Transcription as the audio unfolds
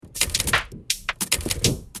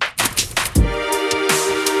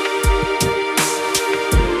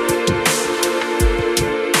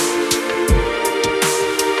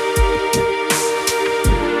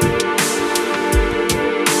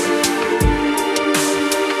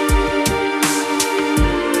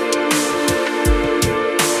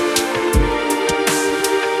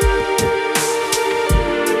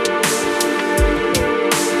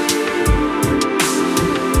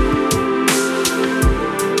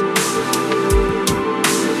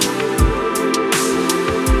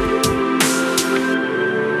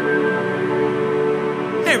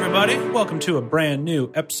welcome to a brand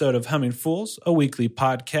new episode of Humming Fools, a weekly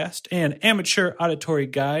podcast and amateur auditory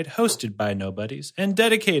guide hosted by nobodies and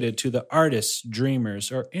dedicated to the artists,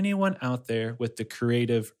 dreamers, or anyone out there with the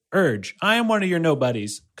creative urge. I am one of your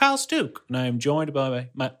nobodies, Kyle Stuke, and I am joined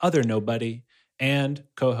by my other nobody and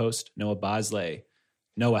co-host, Noah Bosley.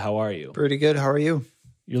 Noah, how are you? Pretty good. How are you?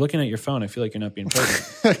 You're looking at your phone. I feel like you're not being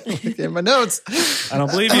present. In my notes. I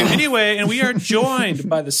don't believe you. Anyway, and we are joined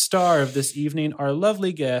by the star of this evening, our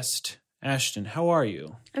lovely guest, Ashton. How are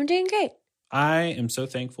you? I'm doing great. I am so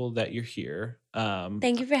thankful that you're here.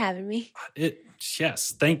 Thank you for having me.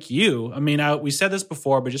 Yes, thank you. I mean, we said this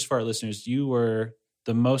before, but just for our listeners, you were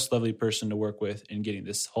the most lovely person to work with in getting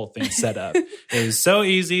this whole thing set up. It was so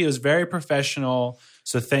easy. It was very professional.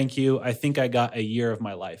 So thank you. I think I got a year of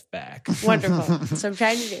my life back. Wonderful. So I'm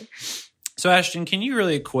trying to do. So Ashton, can you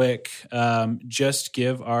really quick just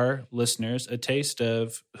give our listeners a taste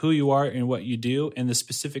of who you are and what you do and the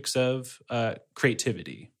specifics of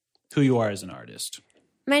creativity, who you are as an artist?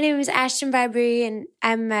 My name is Ashton Barbary, and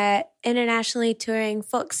I'm an internationally touring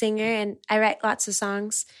folk singer, and I write lots of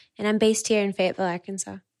songs, and I'm based here in Fayetteville,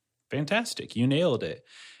 Arkansas. Fantastic. You nailed it.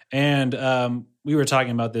 And we were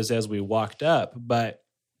talking about this as we walked up, but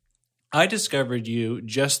I discovered you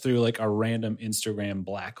just through like a random Instagram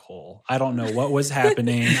black hole. I don't know what was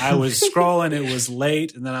happening. I was scrolling. It was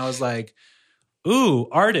late. And then I was like, ooh,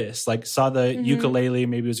 artists. Like saw the ukulele.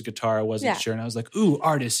 Maybe it was a guitar. I wasn't sure. And I was like, ooh,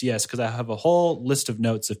 artists. Yes. Because I have a whole list of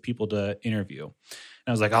notes of people to interview. And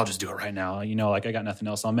I was like, I'll just do it right now. You know, like I got nothing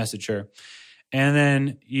else. I'll message her. And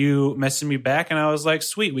then you messaged me back and I was like,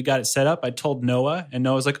 sweet, we got it set up. I told Noah and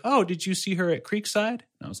Noah's like, oh, did you see her at Creekside?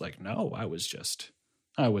 And I was like, no, I was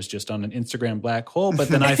just on an Instagram black hole. But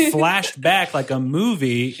then I flashed back like a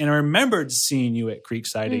movie and I remembered seeing you at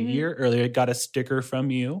Creekside a year earlier. I got a sticker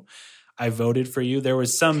from you. I voted for you. There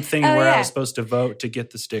was something I was supposed to vote to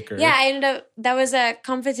get the sticker. Yeah, I ended up, that was a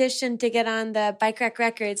competition to get on the Bike Rack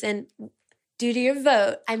Records, and due to your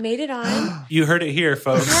vote, I made it on. You heard it here,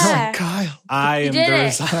 folks. Yeah. Kyle. I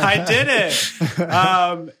did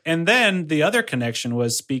it. And then the other connection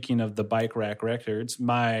was, speaking of the Bike Rack Records,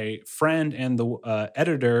 my friend and the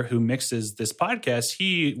editor who mixes this podcast,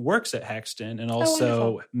 he works at Haxton and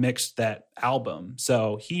also mixed that album.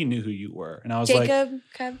 So he knew who you were. And I was Jacob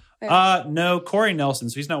like, no, Corey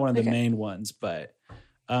Nelson. So he's not one of the main ones, but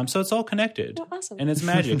so it's all connected. Oh, awesome. And it's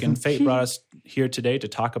magic. And fate brought us here today to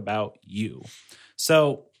talk about you.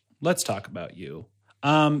 So let's talk about you.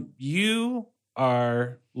 You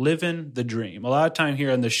are living the dream. A lot of time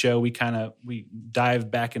here on the show, we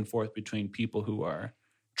dive back and forth between people who are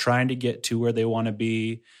trying to get to where they want to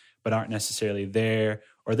be, but aren't necessarily there,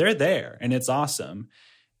 or they're there, and it's awesome.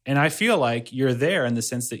 And I feel like you're there in the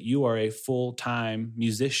sense that you are a full-time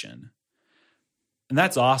musician. And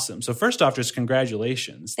that's awesome. So first off, just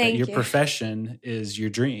congratulations that your profession is your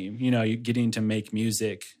dream. You know, you're getting to make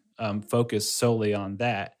music, focus solely on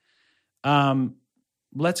that.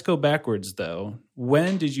 Let's go backwards though.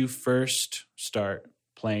 When did you first start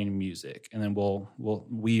playing music? And then we'll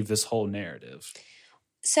weave this whole narrative.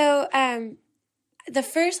 So the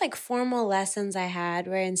first formal lessons I had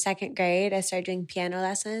were in second grade. I started doing piano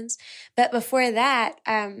lessons. But before that,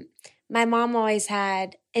 my mom always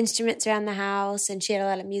had instruments around the house, and she had a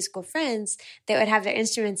lot of musical friends that would have their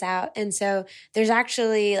instruments out. And so there's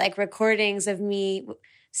actually recordings of me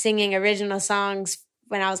singing original songs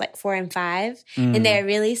when I was 4 and 5, and they're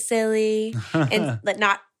really silly and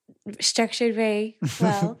not structured very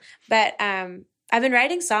well. But I've been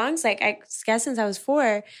writing songs I guess since I was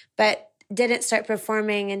 4, but didn't start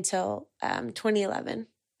performing until 2011.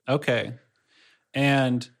 Okay.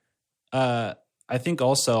 And I think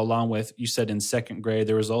also, along with, you said in second grade,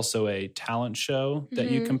 there was also a talent show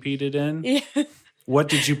that you competed in. Yeah. What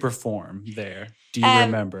did you perform there? Do you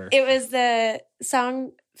remember? It was the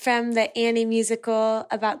song from the Annie musical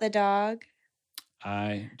about the dog.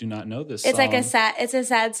 I do not know this It's song. It's a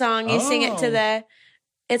sad song. You sing it to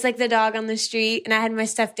it's the dog on the street, and I had my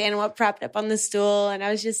stuffed animal propped up on the stool, and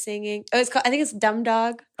I was just singing. I think it's Dumb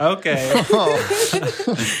Dog. Okay.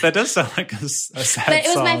 That does sound like a sad song. But it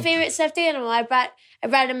was my favorite stuffed animal. I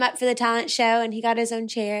brought him up for the talent show, and he got his own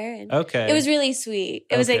chair. And it was really sweet.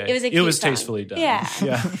 It was a cute song. Tastefully done. Yeah.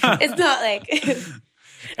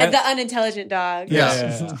 It's not the unintelligent dog.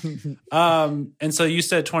 Yeah. And so you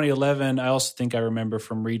said 2011. I also think I remember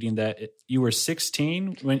from reading that you were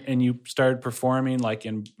 16 and you started performing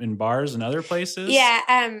in bars and other places. Yeah.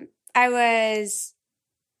 I was,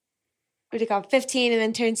 15 and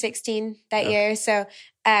then turned 16 that year. So,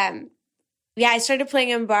 I started playing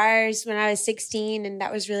in bars when I was 16, and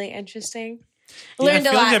that was really interesting. Learned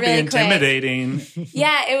a lot really quick. Intimidating.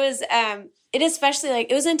 Yeah, it was. it especially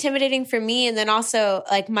like it was intimidating for me, and then also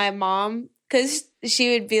like my mom, because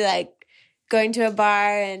she would be like going to a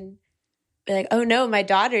bar and be like, "Oh no, my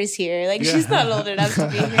daughter's here. Like she's not old enough to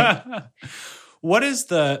be here." What is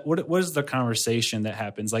the conversation that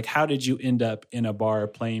happens? Like, how did you end up in a bar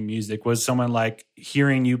playing music? Was someone like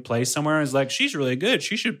hearing you play somewhere and is like, she's really good,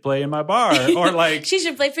 she should play in my bar? Or like, she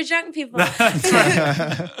should play for drunk people.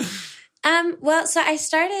 Well, so I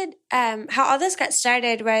started, how all this got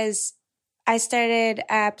started was I started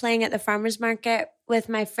playing at the farmer's market with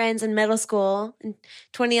my friends in middle school in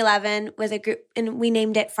 2011 with a group, and we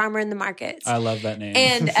named it Farmer in the Markets. I love that name.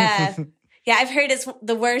 And yeah, I've heard it's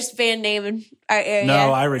the worst band name in our area.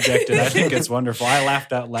 No, I reject it. I think it's wonderful. I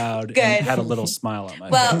laughed out loud and had a little smile on my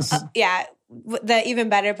face. Yeah. The even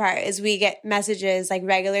better part is we get messages like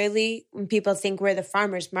regularly when people think we're the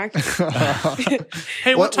farmer's market.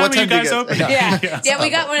 Hey, what time are you guys open? Yeah, we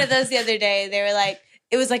got one of those the other day. They were like,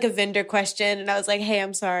 it was like a vendor question, and I was like, "Hey,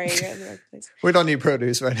 I'm sorry, you're in the wrong place." We don't need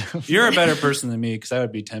produce right now. You're a better person than me because I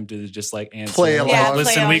would be tempted to just like answer. Play along. Yeah,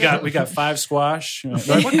 listen, play we got 5 squash. Like,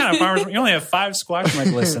 what kind of farmers? You only have 5 squash. I'm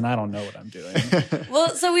like, listen, I don't know what I'm doing. Well,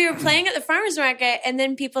 so we were playing at the farmer's market, and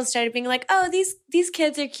then people started being like, "Oh, these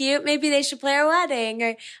kids are cute. Maybe they should play our wedding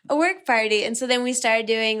or a work party." And so then we started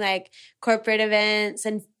doing like corporate events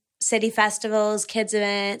and city festivals, kids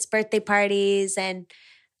events, birthday parties, and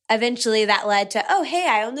eventually that led to, "Oh, hey,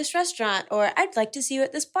 I own this restaurant," or "I'd like to see you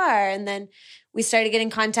at this bar." And then we started getting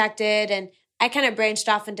contacted, and I kind of branched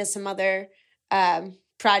off into some other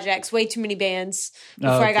projects, way too many bands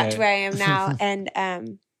before I got to where I am now.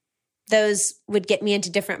 And those would get me into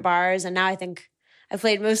different bars. And now I think I've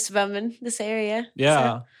played most of them in this area.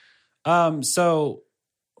 Yeah. So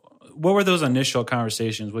what were those initial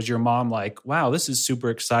conversations? Was your mom like, "Wow, this is super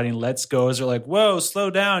exciting, let's go"? Is it like, "Whoa, slow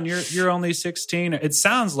down, you're only 16"? It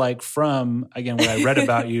sounds like from, again, what I read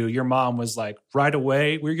about you, your mom was like, right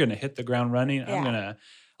away, we're going to hit the ground running. Yeah. I'm going to,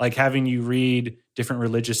 like, having you read different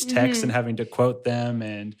religious texts and having to quote them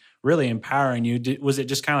and really empowering you. Was it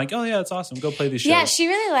just kind of like, "Oh yeah, that's awesome, go play these shows"? Yeah, she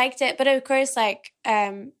really liked it. But of course, like,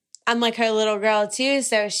 I'm like her little girl too,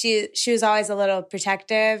 so she was always a little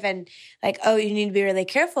protective and like, "Oh, you need to be really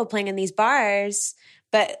careful playing in these bars,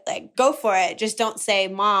 but like go for it. Just don't say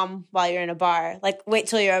mom while you're in a bar. Like wait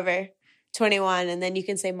till you're over 21 and then you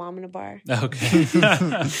can say mom in a bar." Okay.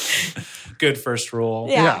 Good first rule.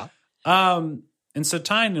 Yeah. And so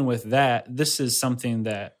tying in with that, this is something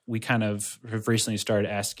that we kind of have recently started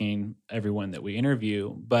asking everyone that we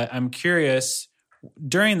interview, but I'm curious,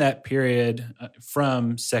 during that period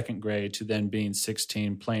from second grade to then being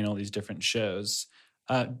 16, playing all these different shows,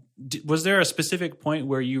 was there a specific point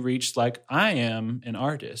where you reached like, "I am an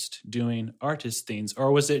artist doing artist things,"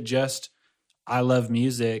 or was it just, "I love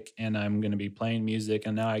music and I'm going to be playing music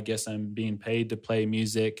and now I guess I'm being paid to play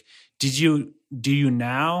music"? Do you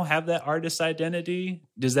now have that artist identity?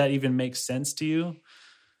 Does that even make sense to you?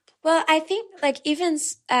 Well, I think like even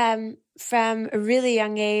from a really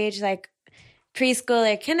young age, like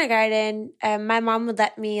preschool or kindergarten, my mom would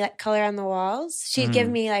let me like color on the walls. She'd give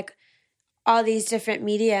me like all these different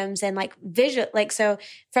mediums and like visual, like, so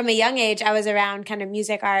from a young age, I was around kind of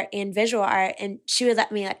music art and visual art, and she would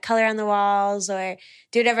let me like color on the walls or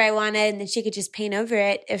do whatever I wanted. And then she could just paint over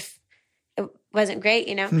it if it wasn't great,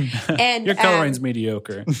 you know? And your coloring's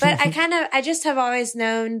mediocre. But I just have always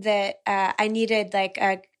known that I needed like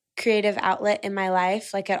a creative outlet in my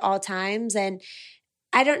life, like at all times. And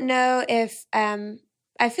I don't know if,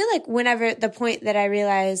 I feel like whenever the point that I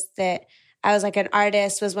realized that I was like an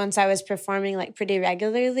artist was once I was performing like pretty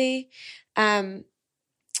regularly, and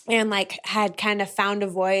like had kind of found a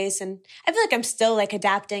voice. And I feel like I'm still like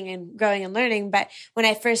adapting and growing and learning. But when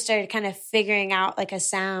I first started kind of figuring out like a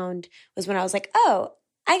sound was when I was like, "Oh,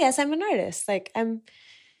 I guess I'm an artist. Like I'm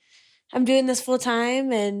doing this full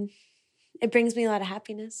time and it brings me a lot of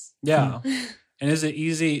happiness." Yeah. And is it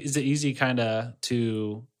easy kind of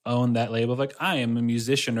to own that label of like, "I am a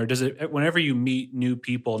musician"? Or does it, whenever you meet new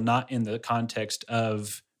people, not in the context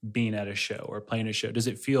of being at a show or playing a show, does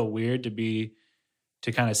it feel weird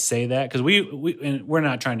to kind of say that? Because I'm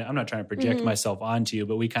not trying to project myself onto you,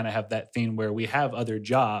 but we kind of have that thing where we have other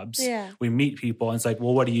jobs. Yeah. We meet people and it's like,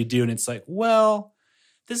 "Well, what do you do?" And it's like, "Well,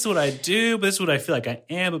 this is what I do, but this is what I feel like I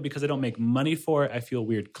am, but because I don't make money for it, I feel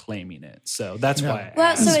weird claiming it." So that's why.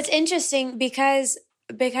 Well, so it's interesting because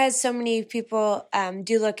so many people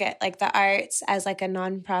do look at like the arts as like a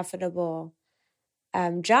non-profitable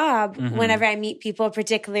job. Whenever I meet people,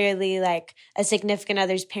 particularly like a significant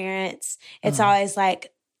other's parents, it's always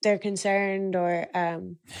like they're concerned or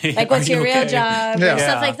like, "What's your real job?" or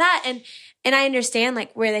stuff like that. and I understand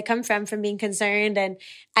like where they come from being concerned. And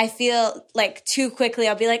I feel like too quickly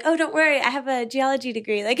I'll be like, oh, don't worry, I have a geology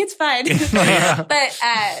degree. Like it's fine. But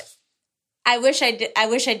I wish I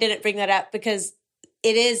didn't bring that up, because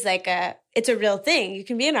it is like it's a real thing. You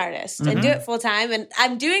can be an artist and do it full time. And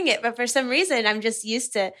I'm doing it, but for some reason I'm just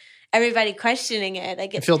used to everybody questioning it. I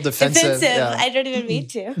get feel defensive. Yeah. I don't even mean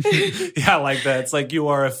to. Yeah, like that. It's like you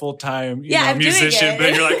are a full-time I'm musician,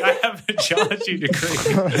 doing it. but you're like, I have a geology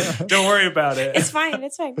degree. Don't worry about it. It's fine.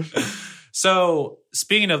 It's fine. So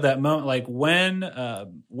speaking of that moment, like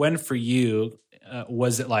when for you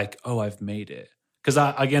was it like, oh, I've made it? Because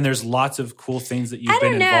again, there's lots of cool things that you've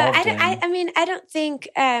been involved in. I mean, I don't think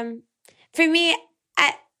for me,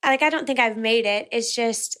 I don't think I've made it. It's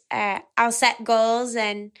just I'll set goals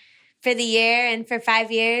and for the year and for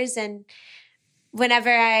 5 years, and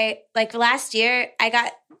whenever like last year, I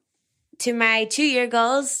got to my 2-year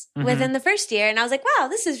goals within the first year, and I was like, wow,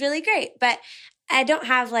 this is really great. But I don't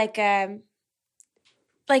have like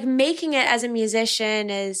making it as a musician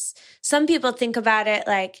is, some people think about it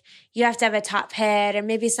like you have to have a top hit, or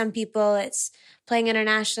maybe some people it's playing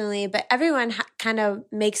internationally, but everyone kind of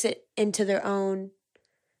makes it into their own.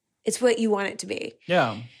 It's what you want it to be.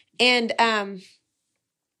 Yeah. And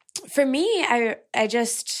for me, I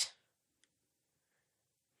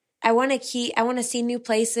want to see new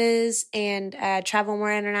places and travel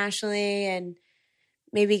more internationally, and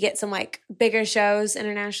maybe get some like bigger shows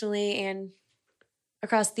internationally and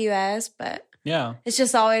across the US. But yeah, it's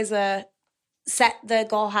just always a set the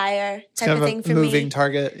goal higher type kind of thing a for moving me.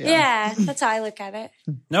 Target. Yeah, that's how I look at it.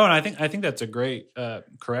 No, and I think that's a great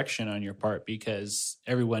correction on your part, because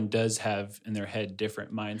everyone does have in their head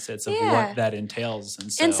different mindsets of what that entails,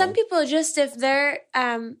 and some people just, if they're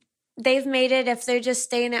they've made it, if they're just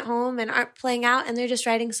staying at home and aren't playing out and they're just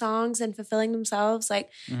writing songs and fulfilling themselves, like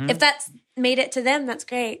if that's made it to them, that's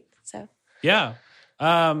great. So yeah.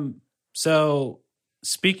 So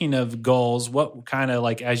speaking of goals, what kind of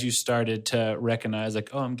like, as you started to recognize like,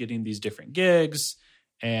 oh, I'm getting these different gigs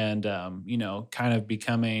and, kind of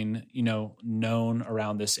becoming, known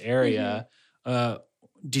around this area,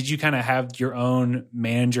 did you kind of have your own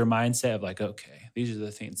manager mindset of like, okay, these are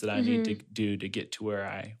the things that I need to do to get to where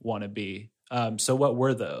I want to be? So what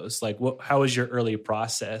were those? Like, how was your early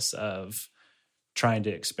process of trying to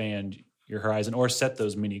expand your horizon or set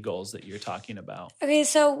those mini goals that you're talking about? Okay,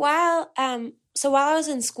 so while I was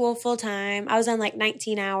in school full time, I was on like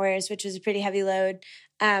 19 hours, which was a pretty heavy load.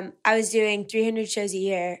 I was doing 300 shows a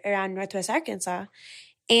year around Northwest Arkansas.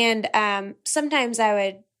 And sometimes I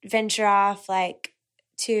would venture off like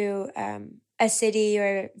to a city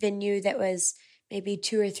or venue that was maybe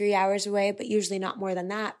 2 or 3 hours away, but usually not more than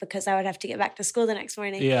that, because I would have to get back to school the next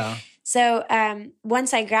morning. Yeah. So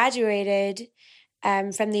once I graduated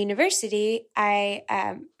from the university,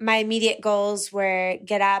 my immediate goals were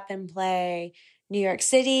get up and play New York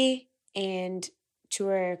City and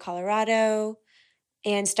tour Colorado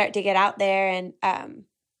and start to get out there. And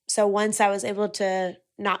so once I was able to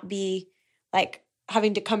not be like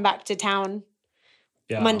having to come back to town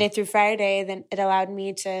Monday through Friday, then it allowed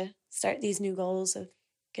me to start these new goals of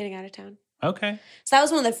getting out of town. Okay. So that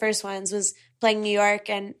was one of the first ones, was playing New York,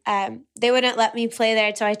 and they wouldn't let me play there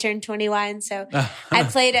until I turned 21. So I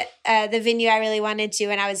played at the venue I really wanted to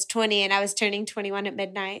when I was 20, and I was turning 21 at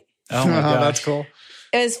midnight. Oh my gosh. That's cool.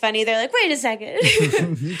 It was funny. They're like, wait a second.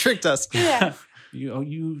 You tricked us. Yeah.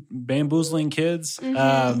 You bamboozling kids.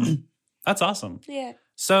 That's awesome. Yeah.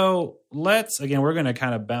 So we're going to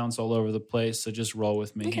kind of bounce all over the place. So just roll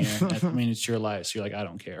with me here. I mean, it's your life. So you're like, I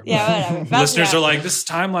don't care. Yeah, whatever. Listeners are like, this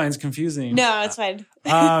timeline's confusing. No, it's fine.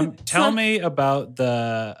 Tell me about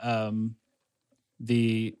the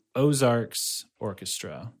Ozarks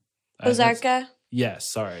Orchestra. Ozarka? Yes,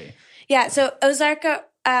 sorry. Yeah, so Ozarka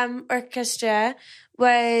Orchestra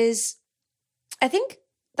was, I think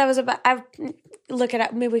that was about, look it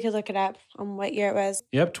up. Maybe we could look it up on what year it was.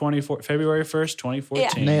 Yep, February 1st, 2014.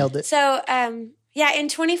 Yeah. Nailed it. So, in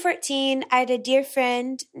 2014, I had a dear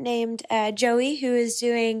friend named Joey he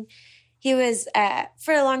was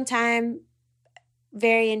for a long time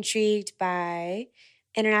very intrigued by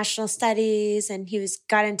international studies, and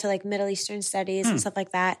got into like Middle Eastern studies and stuff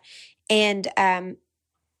like that. And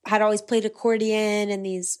had always played accordion and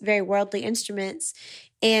these very worldly instruments.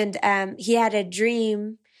 And he had a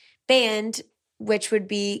dream band, which would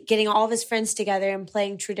be getting all of his friends together and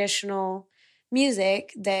playing traditional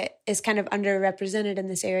music that is kind of underrepresented in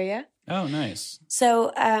this area. Oh, nice.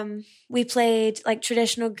 So we played like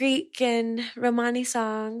traditional Greek and Romani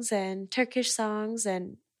songs and Turkish songs,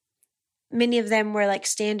 and many of them were like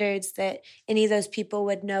standards that any of those people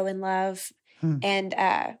would know and love. And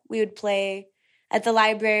we would play at the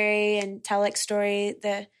library and tell like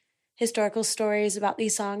the historical stories about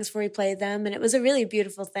these songs before we played them. And it was a really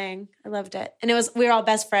beautiful thing. I loved it. And we were all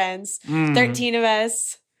best friends, 13 of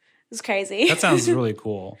us. It was crazy. That sounds really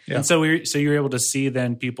cool. Yeah. And so you were able to see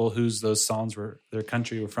then people whose those songs their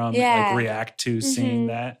country were from, like react to seeing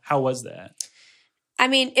that. How was that? I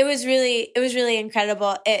mean, it was really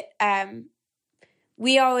incredible. I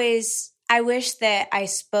wish that I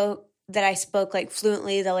spoke like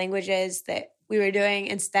fluently the languages that we were doing.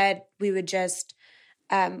 Instead, we would just,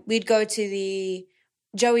 we'd go to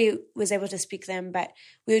Joey was able to speak them, but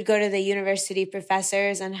we would go to the university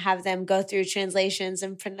professors and have them go through translations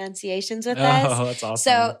and pronunciations with us. Oh, that's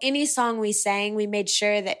awesome. So any song we sang, we made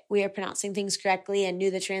sure that we were pronouncing things correctly and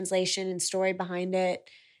knew the translation and story behind it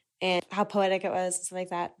and how poetic it was and stuff like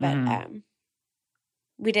that. But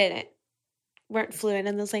we weren't fluent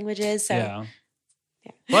in those languages. So yeah.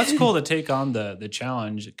 Well, that's cool to take on the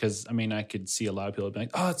challenge because, I mean, I could see a lot of people being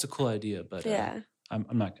like, oh, it's a cool idea, but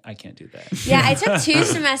I can't do that. Yeah, I took 2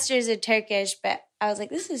 semesters of Turkish, but I was like,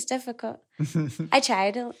 this is difficult. I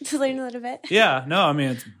tried to learn a little bit. Yeah, no, I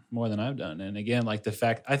mean, it's more than I've done. And again, like the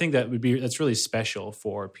fact, I think that's really special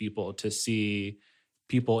for people to see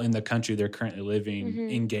people in the country they're currently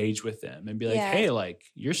living engage with them and be like, hey, like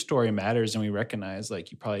your story matters. And we recognize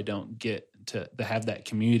like you probably don't get to have that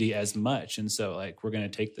community as much. And so like, we're going to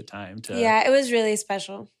take the time to. Yeah, it was really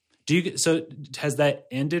special. So has that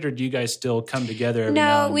ended or do you guys still come together every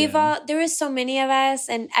now and then? There was so many of us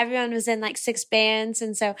and everyone was in like 6 bands.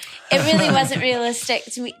 And so it really wasn't realistic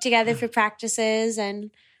to meet together for practices.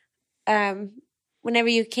 And whenever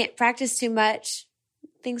you can't practice too much,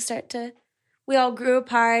 things we all grew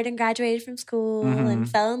apart and graduated from school and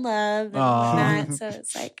fell in love and whatnot. So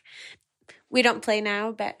it's like, we don't play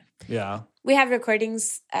now, but we have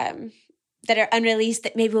recordings that are unreleased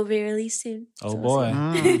that maybe will be released soon. Oh, so boy.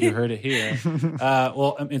 You heard it here.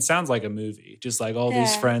 Well, it sounds like a movie. Just like all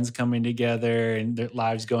these friends coming together and their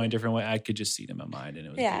lives going different ways. I could just see it in my mind and it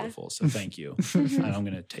was beautiful. So thank you. And I'm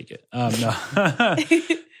going to take it. No.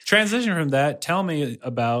 Transition from that, tell me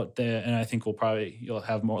about and I think you'll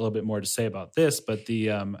have a little bit more to say about this, but the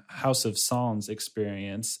House of Songs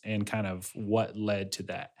experience and kind of what led to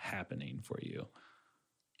that happening for you.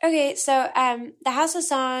 Okay, so the House of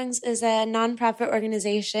Songs is a nonprofit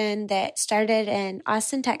organization that started in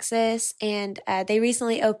Austin, Texas, and they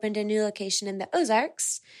recently opened a new location in the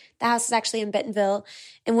Ozarks. The house is actually in Bentonville,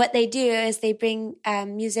 and what they do is they bring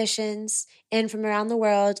musicians in from around the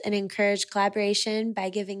world and encourage collaboration by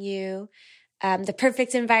giving you the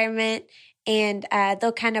perfect environment, and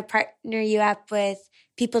they'll kind of partner you up with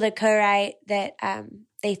people to co-write that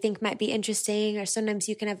they think might be interesting, or sometimes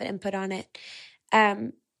you can have an input on it.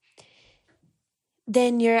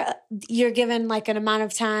 Then you're given like an amount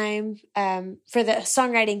of time for the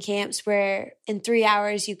songwriting camps where in 3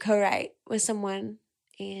 hours you co-write with someone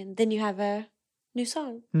and then you have a new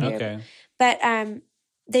song. Okay. But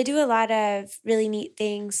they do a lot of really neat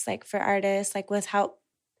things like for artists, like with help.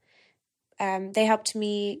 They helped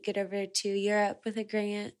me get over to Europe with a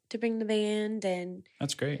grant to bring the band, and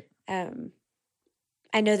that's great.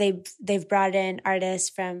 I know they've brought in artists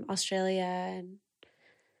from Australia and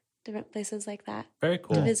different places like that. Very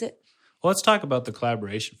cool. To visit. Well, let's talk about the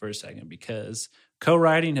collaboration for a second because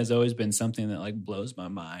co-writing has always been something that like blows my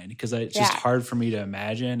mind because it's just hard for me to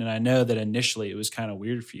imagine. And I know that initially it was kind of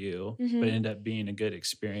weird for you, but it ended up being a good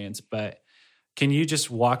experience. But can you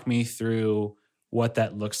just walk me through what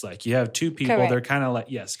that looks like? You have 2 people. Co-write. They're kind of like,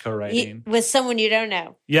 co-writing. With someone you don't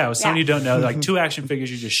know. Yeah, with someone you don't know. Like 2 action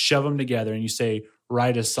figures, you just shove them together and you say,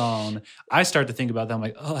 write a song. I start to think about that. I'm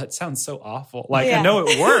like, oh, that sounds so awful. Like, I know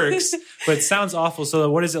it works, but it sounds awful. So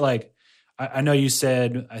what is it like? I know you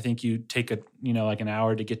said, I think you take like an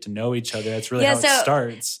hour to get to know each other. That's really how it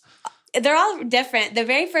starts. They're all different. The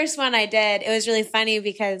very first one I did, it was really funny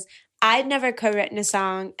because I'd never co-written a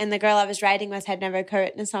song and the girl I was writing with had never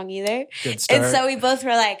co-written a song either. Good start. And so we both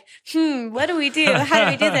were like, what do we do? How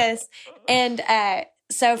do we do this? And,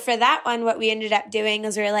 so for that one, what we ended up doing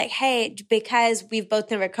is we were like, hey, because we've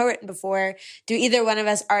both never co-written before, do either one of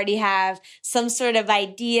us already have some sort of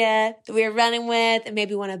idea that we were running with and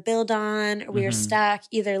maybe want to build on, or we were stuck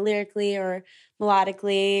either lyrically or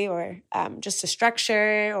melodically or just a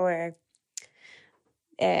structure or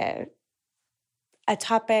a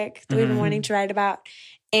topic that we've been wanting to write about.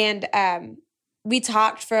 And we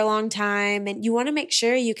talked for a long time, and you want to make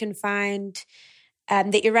sure you can find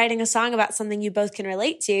that you're writing a song about something you both can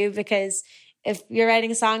relate to, because if you're writing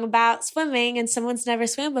a song about swimming and someone's never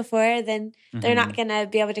swam before, then they're not going to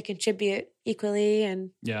be able to contribute equally,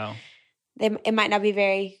 and it might not be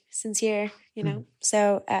very sincere,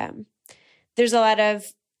 So there's a lot of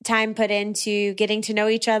time put into getting to know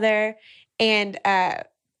each other. And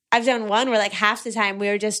I've done one where like half the time we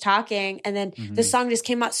were just talking and then the song just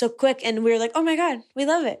came out so quick and we were like, oh my God, we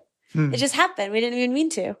love it. It just happened. We didn't even mean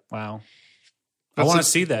to. Wow. I want to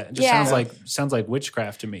see that. It just sounds like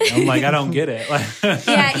witchcraft to me. I'm like, I don't get it.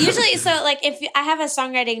 Yeah, usually, so like if I have a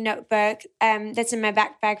songwriting notebook that's in my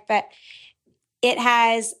backpack, but it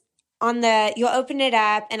has you'll open it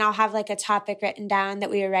up and I'll have like a topic written down that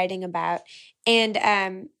we were writing about.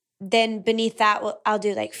 And then beneath that, I'll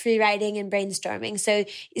do like free writing and brainstorming. So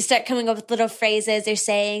you start coming up with little phrases or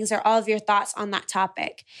sayings or all of your thoughts on that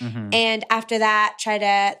topic. And after that, try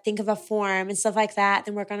to think of a form and stuff like that.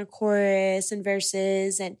 Then work on a chorus and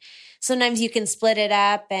verses. And sometimes you can split it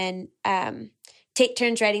up and take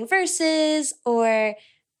turns writing verses or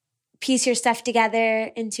piece your stuff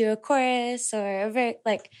together into a chorus or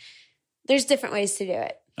there's different ways to do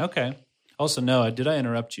it. Okay. Also, Noah, did I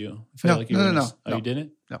interrupt you? No. Oh, you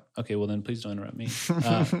didn't? No. Okay, well then please don't interrupt me.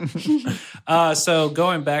 So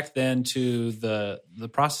going back then to the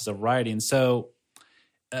process of writing. So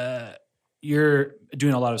you're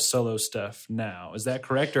doing a lot of solo stuff now. Is that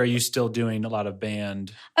correct? Or are you still doing a lot of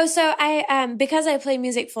band? Oh, so I because I play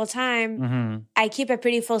music full time, I keep a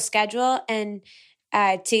pretty full schedule. And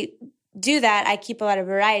to do that, I keep a lot of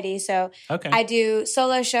variety. So I do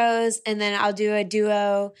solo shows and then I'll do a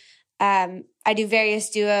duo. I do various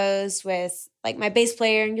duos with like my bass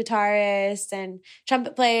player and guitarist and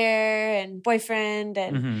trumpet player and boyfriend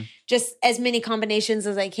and just as many combinations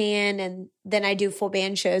as I can. And then I do full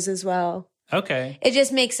band shows as well. Okay. It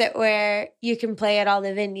just makes it where you can play at all the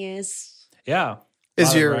venues. Yeah.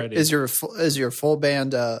 Is your full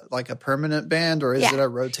band like a permanent band or is it a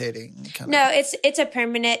rotating kind of? No, it's a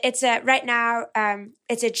permanent. It's right now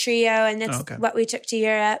it's a trio and that's what we took to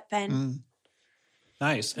Europe and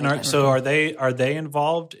Nice. And are they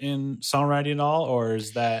involved in songwriting at all, or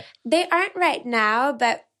is that? They aren't right now,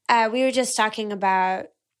 but we were just talking about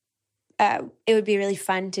it would be really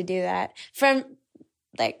fun to do that. From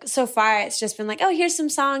like so far, it's just been like, oh, here's some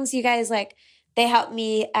songs you guys like. They help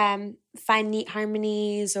me find neat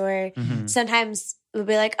harmonies, or sometimes we'll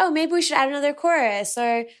be like, oh, maybe we should add another chorus,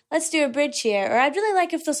 or let's do a bridge here, or I'd really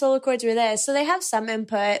like if the solo chords were this. So they have some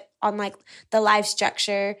input on like the live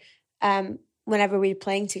structure. Whenever we're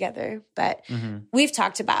playing together. But we've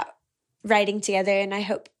talked about writing together and I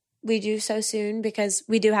hope we do so soon because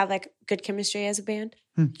we do have like good chemistry as a band.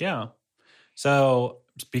 Yeah. So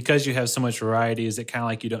because you have so much variety, is it kind of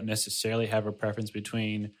like you don't necessarily have a preference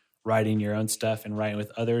between writing your own stuff and writing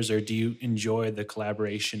with others, or do you enjoy the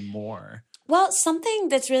collaboration more? Well, something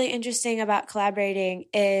that's really interesting about collaborating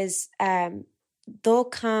is they're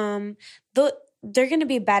going to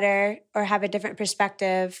be better or have a different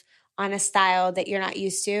perspective on a style that you're not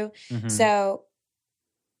used to. So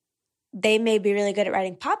they may be really good at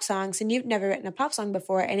writing pop songs and you've never written a pop song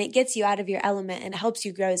before, and it gets you out of your element and it helps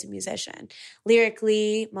you grow as a musician,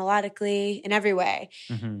 lyrically, melodically, in every way.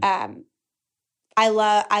 I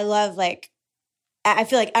love like, I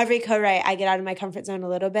feel like every co-write I get out of my comfort zone a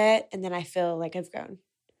little bit and then I feel like I've grown.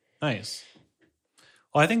 Nice.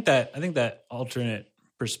 Well, I think that alternate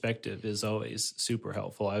perspective is always super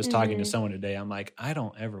helpful. I was talking to someone today. I'm like, I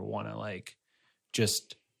don't ever want to like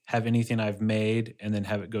just have anything I've made and then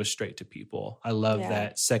have it go straight to people. I love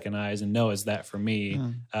that second eyes, and Noah's that for me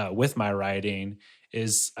with my writing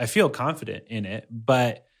is I feel confident in it,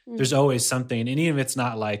 but there's always something. And even if it's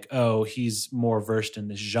not like, oh, he's more versed in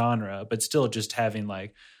this genre, but still just having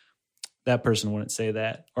like, that person wouldn't say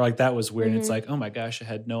that. Or like, that was weird. And it's like, oh my gosh, I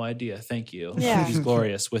had no idea. Thank you. Yeah. He's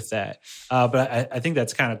glorious with that. But I think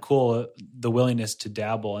that's kind of cool, the willingness to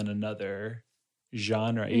dabble in another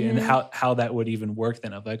genre and how that would even work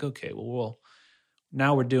then. I'm like, okay, well,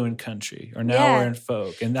 now we're doing country or now we're in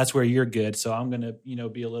folk. And that's where you're good. So I'm going to,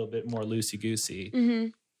 be a little bit more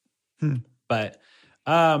loosey-goosey. But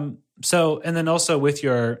so, and then also with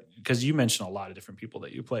because you mentioned a lot of different people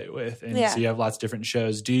that you play with, and so you have lots of different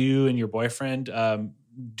shows. Do you and your boyfriend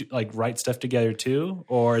write stuff together too,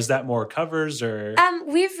 or is that more covers? Or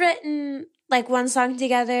we've written like one song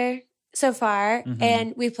together so far,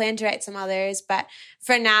 and we plan to write some others. But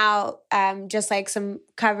for now, just like some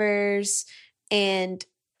covers and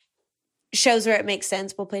shows where it makes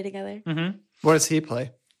sense, we'll play together. What does he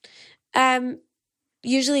play?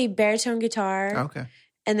 Usually baritone guitar. Okay.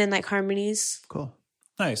 And then like harmonies. Cool.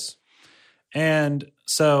 Nice. And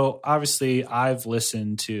so obviously I've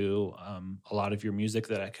listened to a lot of your music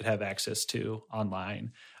that I could have access to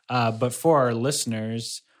online. But for our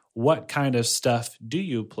listeners, what kind of stuff do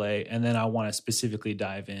you play? And then I want to specifically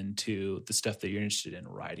dive into the stuff that you're interested in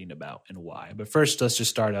writing about and why. But first, let's just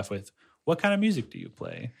start off with What kind of music do you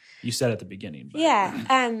play? You said at the beginning. But. Yeah.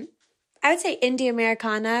 I would say indie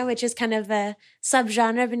Americana, which is kind of a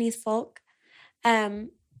subgenre beneath folk. And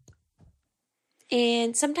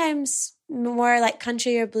sometimes more like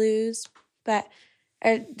country or blues, or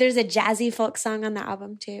there's a jazzy folk song on the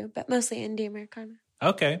album too, but mostly indie Americana.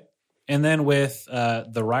 Okay. And then with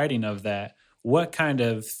the writing of that, what kind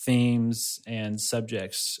of themes and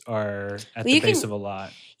subjects are at the base of a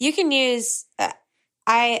lot? You can use,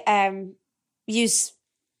 I use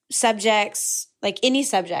subjects, like any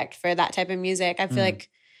subject for that type of music. I feel like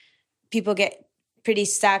people get pretty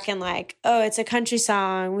stuck in like, oh, it's a country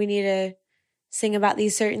song. We need to sing about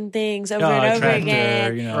these certain things over and over tractor,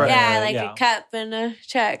 again. You know, a cup and a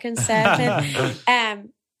truck and stuff. And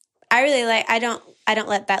I really I don't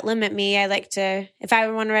let that limit me. I like to, if I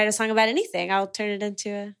want to write a song about anything, I'll turn it into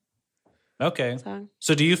a song.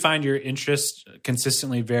 So do you find your interest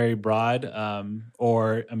consistently very broad?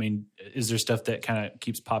 Or, I mean, is there stuff that kind of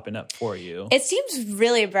keeps popping up for you? It seems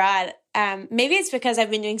really broad. Maybe it's because I've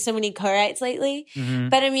been doing so many co-writes lately. Mm-hmm.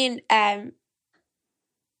 But I mean, I'm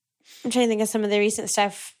trying to think of some of the recent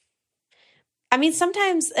stuff. I mean,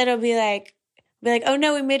 sometimes it'll be like, oh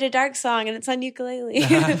no, we made a dark song and it's on ukulele. No,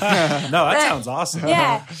 that sounds awesome.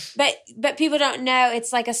 Yeah, but people don't know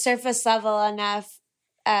it's like a surface level enough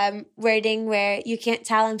wording where you can't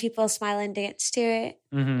tell and people smile and dance to it.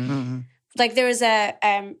 Mm-hmm. Mm-hmm. Like there was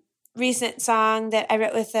a recent song that I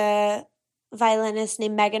wrote with a violinist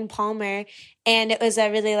named Megan Palmer, and it was a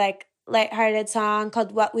really like lighthearted song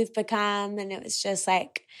called "What We've Become," and it was just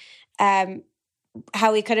like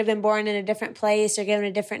how we could have been born in a different place or given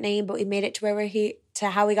a different name, but we made it to where we're here, to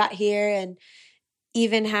how we got here. And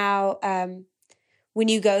even how when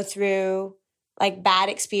you go through like bad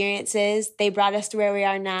experiences, they brought us to where we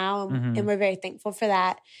are now. And we're very thankful for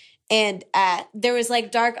that. And there was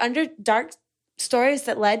like dark stories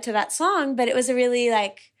that led to that song, but it was a really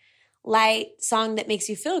like light song that makes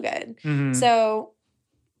you feel good. Mm-hmm. So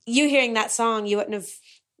you hearing that song, you wouldn't have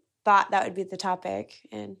thought that would be the topic.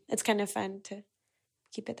 And it's kind of fun to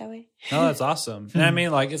keep it that way. No, that's awesome. And I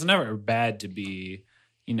mean, like, it's never bad to be,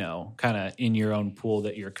 you know, kind of in your own pool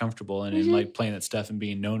that you're comfortable in and like playing that stuff and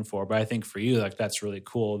being known for. But I think for you, like, that's really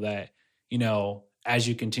cool that, you know, as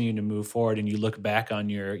you continue to move forward and you look back on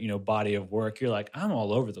your, you know, body of work, you're like, I'm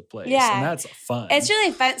all over the place. Yeah. And that's fun. It's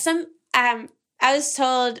really fun. I was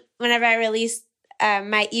told whenever I released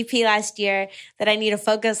my EP last year that I need to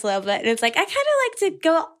focus a little bit. And it's like, I kind of like to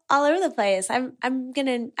go all over the place. I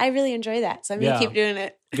really enjoy that. So I'm going to keep doing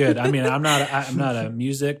it. Good. I mean, I'm not a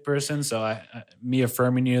music person. So me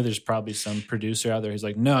affirming you, there's probably some producer out there who's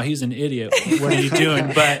like, no, he's an idiot. What are you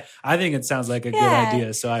doing? But I think it sounds like a good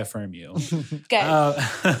idea. So I affirm you. Good.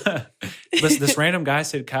 This random guy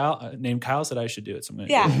named Kyle said I should do it. So I'm going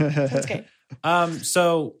to do it. That's great.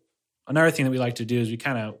 So another thing that we like to do is we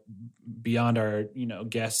kind of, beyond our, you know,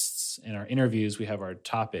 guests and our interviews, we have our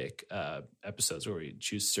topic episodes where we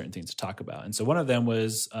choose certain things to talk about. And so one of them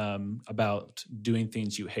was about doing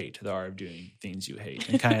things you hate, the art of doing things you hate,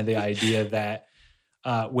 and kind of the idea that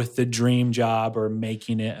with the dream job or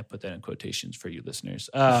making it, I put that in quotations for you listeners,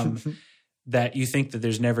 that you think that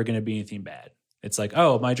there's never going to be anything bad. It's like,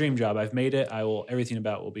 oh, my dream job, I've made it. Everything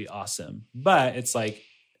about it will be awesome. But it's like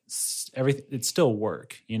it's still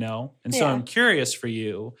work, you know? And so I'm curious for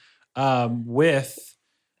you, with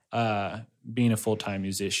being a full-time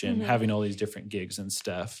musician, having all these different gigs and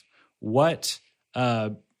stuff, what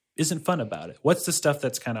isn't fun about it? What's the stuff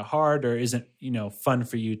that's kind of hard or isn't, you know, fun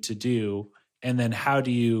for you to do? And then how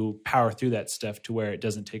do you power through that stuff to where it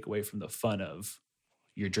doesn't take away from the fun of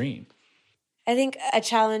your dream? I think a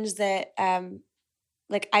challenge that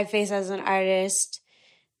like I face as an artist,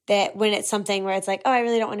 that when it's something where it's like, oh, I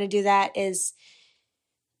really don't want to do that, is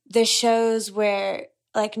the shows where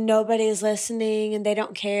like nobody's listening and they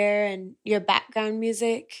don't care and your background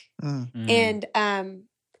music. And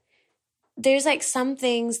there's like some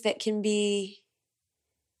things that can be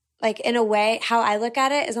like, in a way, how I look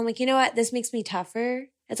at it is I'm like, you know what, this makes me tougher.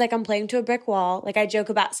 It's like I'm playing to a brick wall. Like I joke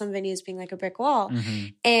about some venues being like a brick wall.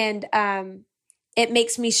 And it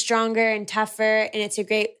makes me stronger and tougher. And it's a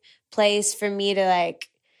great place for me to like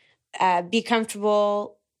be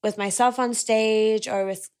comfortable with myself on stage or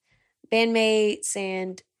with bandmates,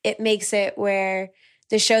 and it makes it where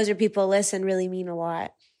the shows where people listen really mean a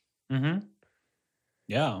lot.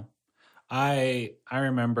 Yeah. I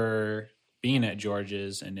remember being at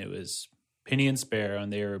George's, and it was Penny and Sparrow,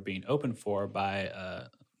 and they were being opened for by a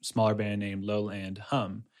smaller band named Lowland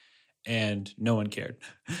Hum, and no one cared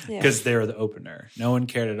because they were the opener. No one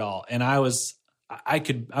cared at all. And I was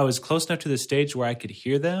close enough to the stage where I could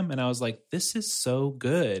hear them, and I was like, this is so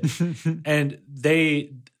good. And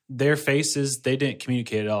their faces, they didn't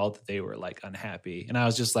communicate at all that they were like unhappy. And I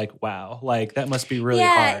was just like, wow, like that must be really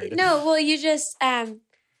hard. No, well, you just,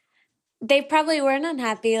 they probably weren't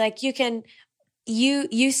unhappy. Like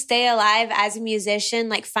you stay alive as a musician,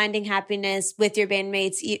 like finding happiness with your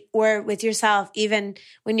bandmates or with yourself, even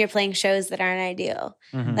when you're playing shows that aren't ideal.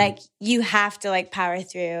 Mm-hmm. Like you have to like power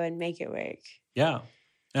through and make it work. Yeah.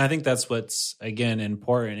 And I think that's what's, again,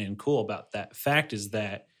 important and cool about that fact is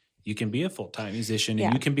that you can be a full-time musician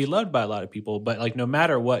and you can be loved by a lot of people. But like no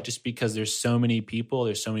matter what, just because there's so many people,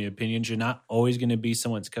 there's so many opinions, you're not always going to be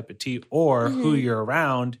someone's cup of tea, or who you're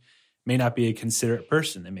around may not be a considerate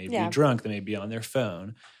person. They may be drunk. They may be on their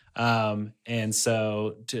phone. And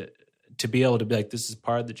so to be able to be like, this is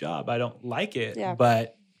part of the job. I don't like it,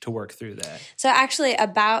 but to work through that. So actually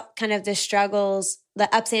about kind of the struggles,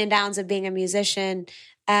 the ups and downs of being a musician,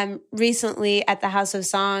 recently at the House of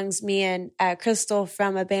Songs, me and Crystal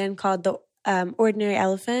from a band called the Ordinary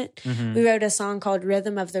Elephant, we wrote a song called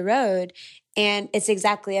Rhythm of the Road. And it's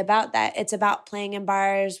exactly about that. It's about playing in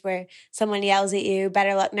bars where someone yells at you,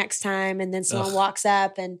 better luck next time. And then someone walks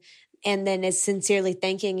up and then is sincerely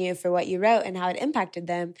thanking you for what you wrote and how it impacted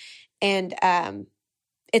them. And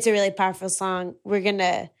it's a really powerful song. We're going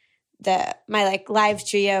to, my like live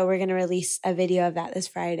trio, we're going to release a video of that this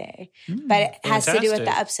Friday. But it has to do with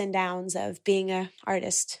the ups and downs of being an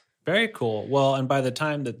artist. Very cool. Well, and by the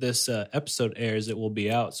time that this episode airs, it will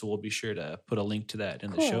be out. So we'll be sure to put a link to that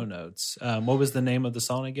in the show notes. What was the name of the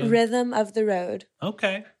song again? Rhythm of the Road.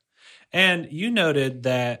 Okay. And you noted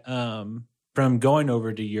that from going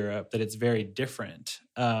over to Europe, that it's very different.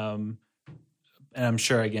 And I'm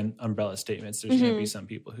sure, again, umbrella statements, there's going to be some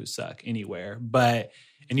people who suck anywhere. But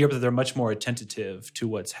in Europe, they're much more attentive to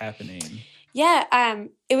what's happening. Yeah.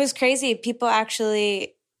 It was crazy. People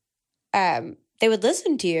actually... they would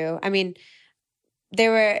listen to you. I mean,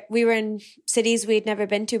 we were in cities we'd never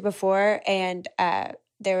been to before, and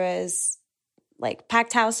there was like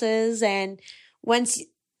packed houses. And once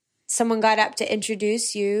someone got up to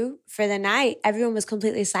introduce you for the night, everyone was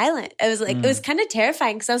completely silent. It was like it was kind of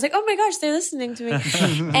terrifying because I was like, oh my gosh, they're listening to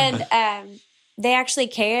me. And they actually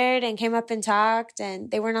cared and came up and talked, and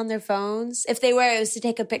they weren't on their phones. If they were, it was to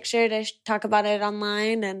take a picture to talk about it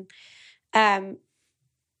online. And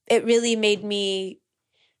it really made me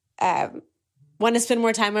want to spend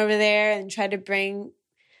more time over there and try to bring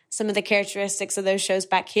some of the characteristics of those shows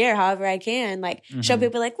back here, however I can. Like, show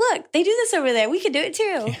people, like, look, they do this over there. We could do it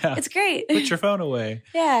too. Yeah. It's great. Put your phone away.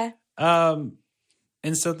 Yeah.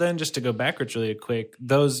 And so then just to go backwards really quick,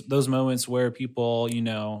 those moments where people,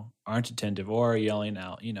 aren't attentive or are yelling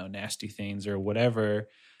out, nasty things or whatever,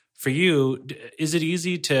 for you, is it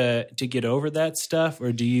easy to get over that stuff,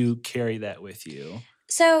 or do you carry that with you?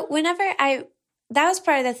 So that was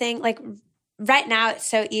part of the thing, like right now it's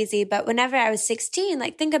so easy, but whenever I was 16,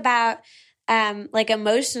 like think about like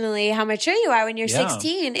emotionally how mature you are when you're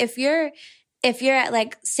 16. If you're at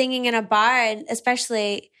like singing in a bar, and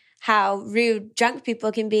especially how rude drunk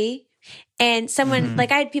people can be, and someone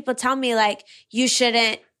like I had people tell me like, you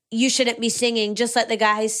shouldn't be singing, just let the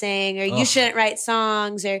guys sing, or you shouldn't write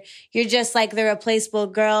songs, or you're just like the replaceable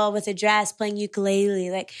girl with a dress playing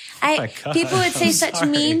ukulele. Like people would say such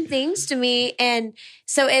mean things to me. And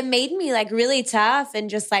so it made me like really tough and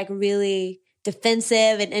just like really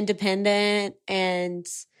defensive and independent. And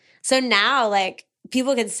so now like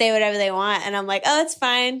people can say whatever they want, and I'm like, oh, it's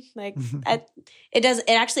fine. Like it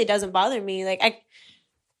actually doesn't bother me. Like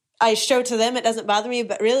I show to them it doesn't bother me,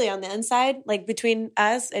 but really on the inside, like between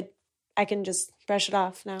us, I can just brush it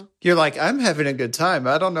off now. You're like, I'm having a good time.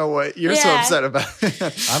 I don't know what you're so upset about.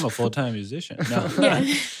 I'm a full-time musician. No.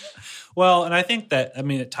 Well, and I think that,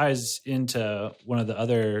 it ties into one of the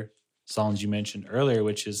other songs you mentioned earlier,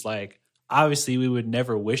 which is like, obviously we would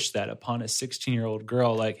never wish that upon a 16-year-old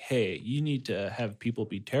girl. Like, hey, you need to have people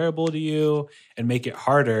be terrible to you and make it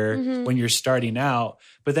harder when you're starting out.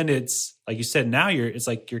 But then it's like you said, now you're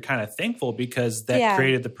kind of thankful because that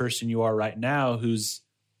created the person you are right now, who's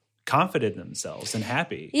confident in themselves and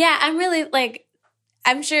happy. Yeah, I'm really like,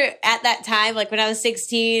 I'm sure at that time, like when I was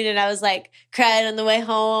 16 and I was like crying on the way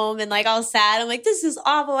home and like all sad, I'm like, this is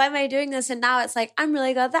awful. Why am I doing this? And now it's like, I'm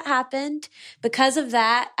really glad that happened. Because of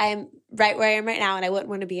that, I'm right where I am right now, and I wouldn't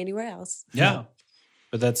want to be anywhere else. Yeah.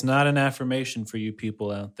 But that's not an affirmation for you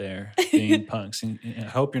people out there being punks. And I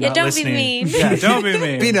hope you're not listening. Don't be mean. Yeah, don't be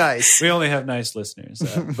mean. Be nice. We only have nice listeners.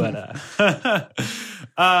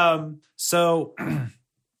 So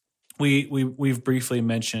we've briefly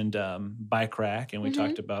mentioned Bike Rack, and we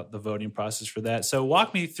talked about the voting process for that. So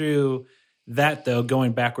walk me through that, though,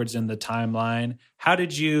 going backwards in the timeline. How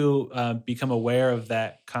did you become aware of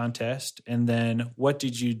that contest? And then what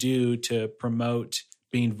did you do to promote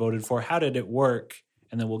being voted for? How did it work?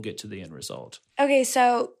 And then we'll get to the end result. Okay,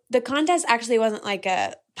 so the contest actually wasn't like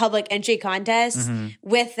a public entry contest. Mm-hmm.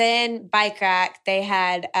 Within Bike Rack, they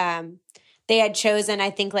had chosen, I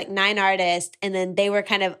think, like 9 artists, and then they were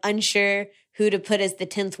kind of unsure who to put as the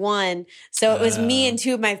 10th one. So it was me and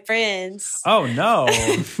 2 of my friends. Oh, no.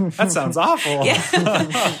 That sounds awful.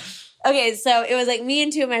 Yeah. Okay, so it was like me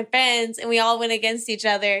and 2 of my friends, and we all went against each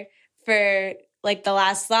other for like the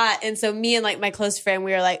last slot. And so me and like my close friend,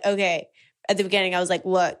 we were like, okay, at the beginning, I was like,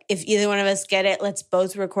 look, if either one of us get it, let's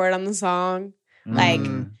both record on the song. Like,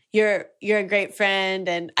 you're a great friend,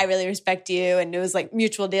 and I really respect you. And it was like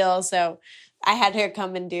mutual deal. So I had her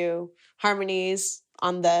come and do harmonies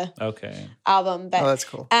on the album. But that's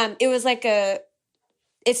cool. It was like it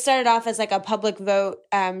started off as like a public vote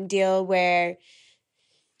deal where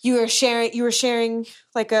you were sharing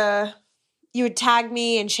like you would tag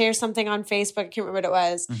me and share something on Facebook. I can't remember what it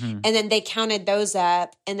was. Mm-hmm. And then they counted those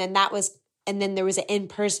up. And then there was an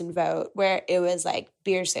in-person vote where it was like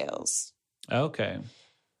beer sales. Okay.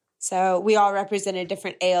 So we all represented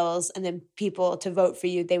different ales, and then people to vote for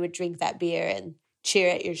you, they would drink that beer and cheer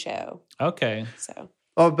at your show. Okay. So.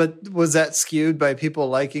 Oh, but was that skewed by people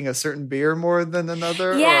liking a certain beer more than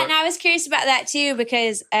another? Yeah, and I was curious about that too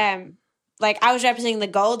because like I was representing the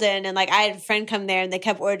Golden, and like I had a friend come there and they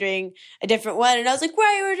kept ordering a different one, and I was like, "Why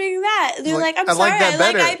are you ordering that?" And they're like, "I'm sorry, I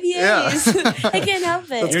like IPAs. Yeah. I can't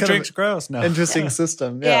help it." Your drink's gross. No. Interesting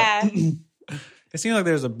system. Yeah. It seems like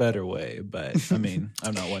there's a better way, but I mean,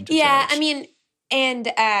 I'm not one to yeah, judge. I mean, and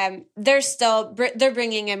they're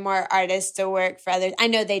bringing in more artists to work for others. I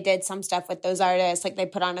know they did some stuff with those artists, like they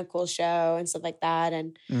put on a cool show and stuff like that.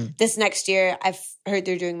 And this next year, I've heard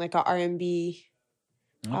they're doing like a R&B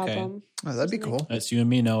album. Oh, that'd be cool. That's you and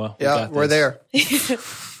me, Noah. We're there.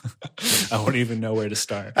 I wouldn't even know where to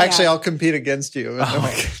start. Actually, I'll compete against you.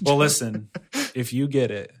 Well, listen, if you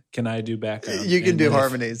get it, can I do backup? You can do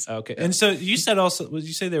harmonies. Okay. And so you said also, would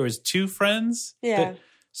you say there was 2 friends? Yeah.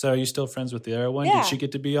 So are you still friends with the other one? Yeah. Did she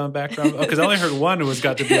get to be on background? Because I only heard one who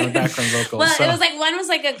got to be on background vocals. Well, it was like one was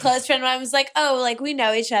like a close friend. One was like, oh, like we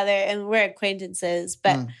know each other and we're acquaintances.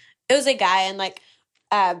 But it was a guy, and like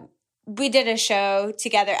we did a show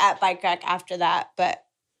together at Bike Rack after that. But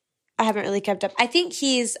I haven't really kept up. I think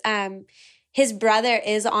he's his brother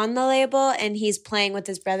is on the label, and he's playing with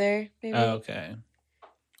his brother. Maybe. Okay.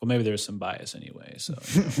 Well, maybe there's some bias anyway, so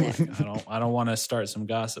I don't want to start some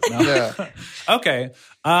gossip now. Yeah. Okay.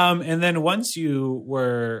 And then once you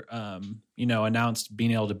were, announced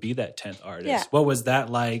being able to be that 10th artist, what was that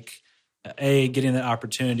like? A, getting that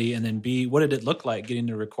opportunity, and then B, what did it look like getting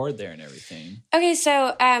to record there and everything? Okay,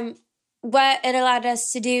 so what it allowed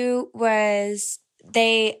us to do was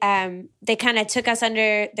they kind of took us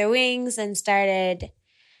under their wings and started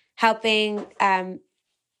helping.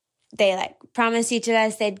 They like promised each of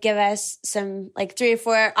us they'd give us some like 3 or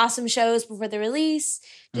 4 awesome shows before the release,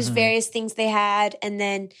 just various things they had. And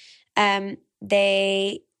then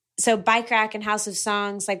so Bike Rack and House of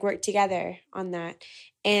Songs like worked together on that.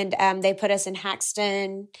 And they put us in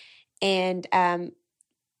Haxton. And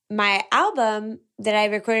my album that I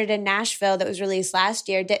recorded in Nashville that was released last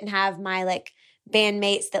year didn't have my like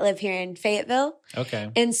bandmates that live here in Fayetteville.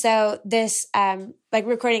 Okay. And so this like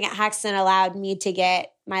recording at Haxton allowed me to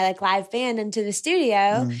get my like live band into the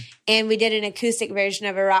studio, and we did an acoustic version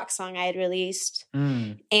of a rock song I had released.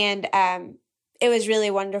 And it was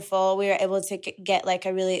really wonderful. We were able to get like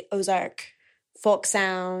a really Ozark folk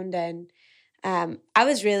sound, and I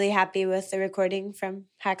was really happy with the recording from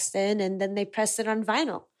Haxton, and then they pressed it on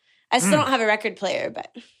vinyl. I still don't have a record player,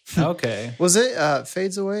 but okay. Was it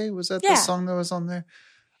Fades Away? Was that the song that was on there?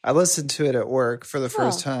 I listened to it at work for the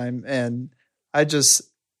first time, and I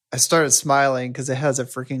started smiling because it has a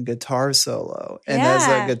freaking guitar solo. And as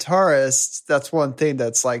a guitarist, that's one thing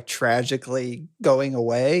that's like tragically going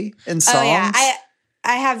away in songs. Oh, yeah.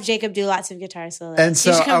 I have Jacob do lots of guitar solos. And so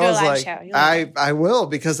you should come I was to a live like, show. I will,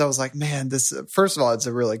 because I was like, man, this, first of all, it's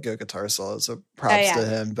a really good guitar solo. So props to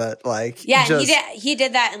him. But like, yeah, he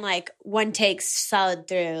did that in like one take solid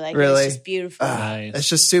through. Like, really? It's just beautiful. Nice. It's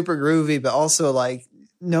just super groovy, but also like,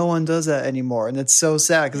 no one does that anymore. And it's so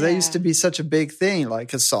sad because that used to be such a big thing.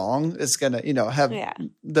 Like a song is going to, have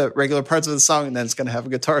the regular parts of the song, and then it's going to have a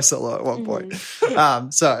guitar solo at one point.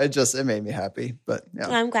 So it made me happy. But yeah.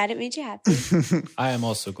 Well, I'm glad it made you happy. I am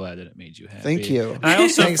also glad that it made you happy. Thank you. And I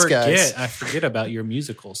also Thanks, guys. I forget about your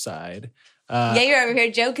musical side. you're over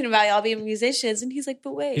here joking about y'all being musicians, and he's like,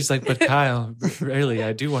 "But wait." He's like, "But Kyle, really,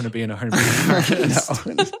 I do want to be an R&B artist."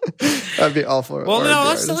 No, that'd be awful. Well, no,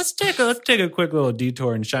 let's take a quick little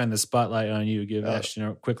detour and shine the spotlight on you. Give Ashton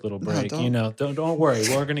a quick little break. No, don't worry.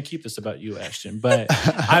 We're going to keep this about you, Ashton. But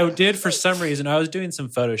I did, for some reason, I was doing some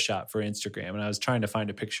Photoshop for Instagram, and I was trying to find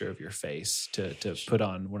a picture of your face to put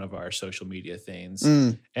on one of our social media things.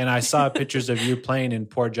 And I saw pictures of you playing in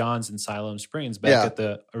Port John's in Siloam Springs back at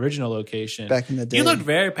the original location. Back in the day. You looked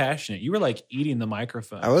very passionate. You were like eating the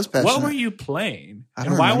microphone. I was passionate. What were you playing? I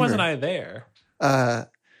don't and why remember. wasn't I there?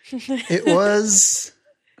 It was...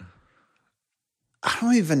 I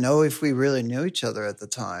don't even know if we really knew each other at the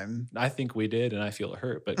time. I think we did, and I feel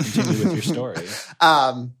hurt, but continue with your story.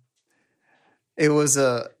 It was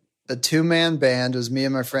a two-man band. It was me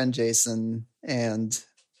and my friend Jason, and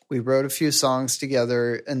we wrote a few songs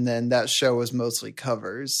together, and then that show was mostly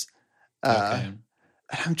covers. Okay.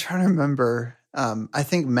 I'm trying to remember. I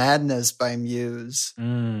think Madness by Muse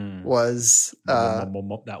was that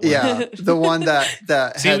one. Yeah, the one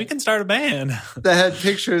that See, we can start a band. that had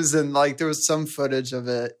pictures, and like there was some footage of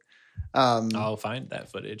it. I'll find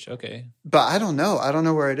that footage. Okay. But I don't know. I don't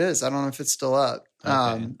know where it is. I don't know if it's still up.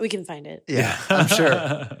 Okay. We can find it. Yeah, I'm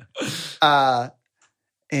sure.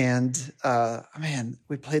 Man,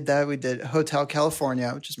 we played that. We did Hotel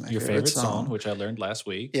California, which is my Your favorite song, which I learned last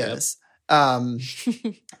week. Yes. And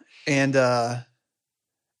it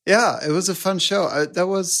was a fun show. That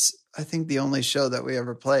was, I think, the only show that we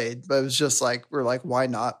ever played. But it was just like, we're like, why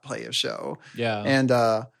not play a show? Yeah. And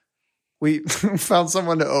we found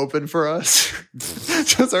someone to open for us.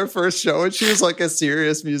 It was our first show, and she was like a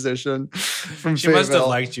serious musician from She must have Fayetteville.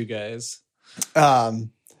 liked you guys.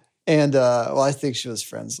 I think she was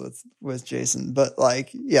friends with Jason, but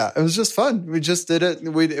like, yeah, it was just fun. We just did it.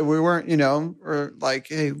 We weren't, we're like,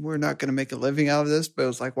 hey, we're not going to make a living out of this, but it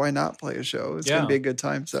was like, why not play a show? It's going to be a good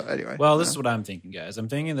time. So anyway. Well, this is what I'm thinking, guys. I'm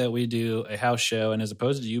thinking that we do a house show, and as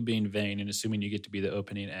opposed to you being vain and assuming you get to be the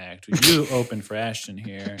opening act, you open for Ashton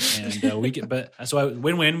here, and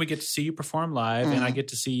win-win. We get to see you perform live, and I get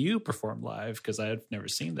to see you perform live because I've never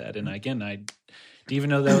seen that, and again, I didn't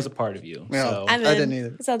even know that was a part of you. Yeah, so. I didn't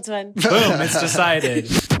either. Sounds fun. Boom, it's decided.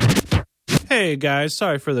 Hey guys,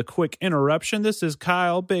 sorry for the quick interruption. This is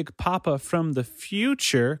Kyle, Big Papa from the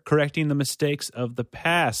future, correcting the mistakes of the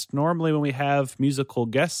past. Normally when we have musical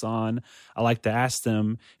guests on, I like to ask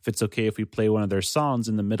them if it's okay if we play one of their songs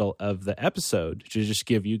in the middle of the episode to just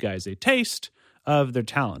give you guys a taste of their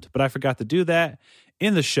talent. But I forgot to do that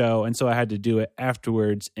in the show, and so I had to do it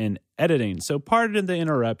afterwards in editing. So pardon the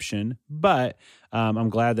interruption, but I'm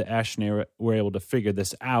glad that Ashton and I were able to figure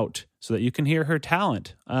this out so that you can hear her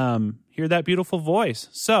talent, hear that beautiful voice.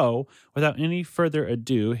 So without any further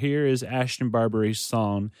ado, here is Ashton Barbary's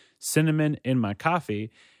song, Cinnamon in My Coffee.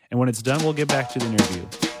 And when it's done, we'll get back to the interview.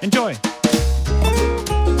 Enjoy.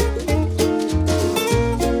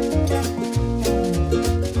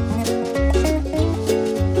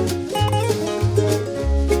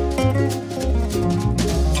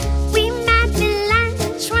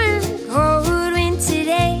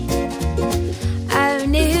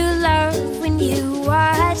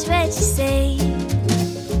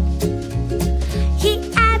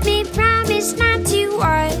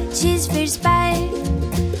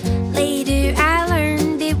 Later I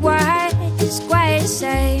learned it was quite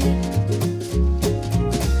sad.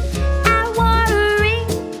 I wore a ring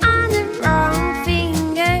on the wrong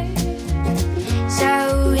finger,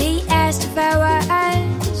 so he asked if I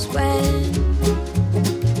was wed.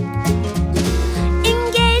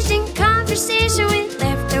 Engaged in conversation with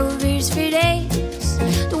leftovers for days.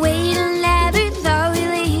 The waiter never thought we'd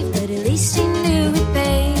leave, but at least he knew it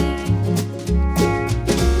paid.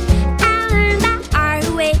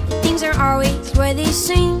 Always what they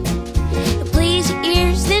seem. They'll please your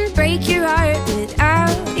ears, then break your heart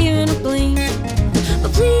without even a blink.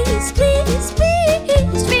 But please, please,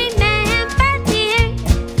 please remember, dear,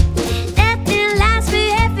 nothing lasts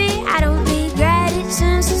forever. I don't regret it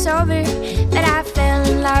since it's over, but I fell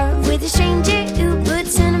in love with a stranger who put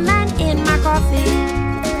cinnamon in my coffee.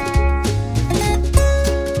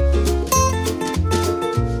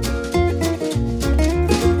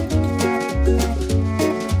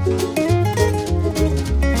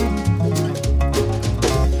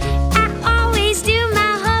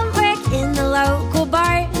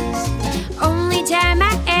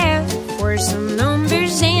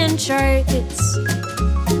 Charts.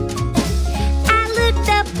 I looked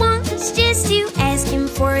up once just to ask him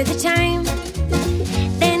for the time.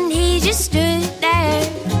 Then he just stood there,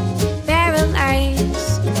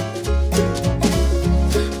 paralyzed.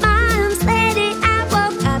 Months later, I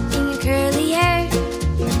woke up in your curly hair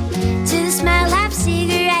to the smell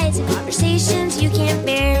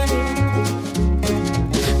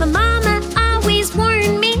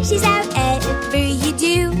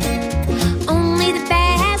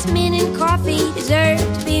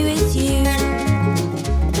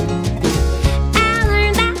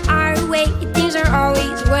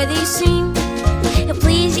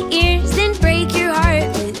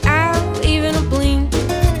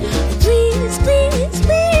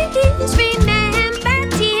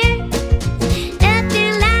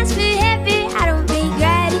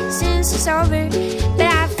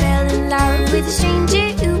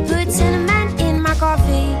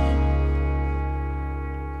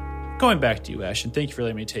going back to you, Ash, and thank you for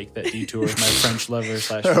letting me take that detour with my French lover /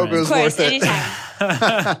 friend. I hope it was worth it.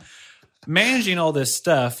 Anytime. Managing all this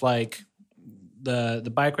stuff, like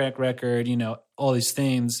the bike rack record, all these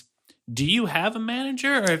things. Do you have a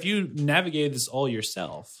manager, or have you navigated this all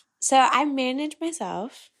yourself? So I manage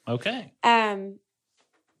myself. Okay.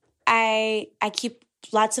 I keep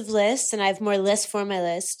lots of lists, and I have more lists for my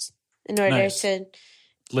list in order to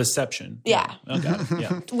Listception. Yeah. Okay.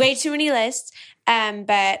 Yeah. way too many lists.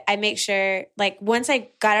 But I make sure, like, once I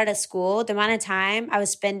got out of school, the amount of time I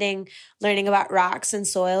was spending learning about rocks and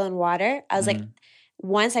soil and water, I was like,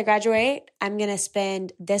 once I graduate, I'm going to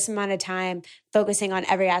spend this amount of time focusing on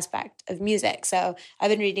every aspect of music. So I've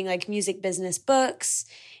been reading like music business books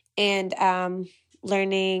and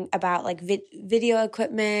learning about like video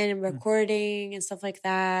equipment and recording and stuff like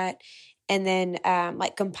that. And then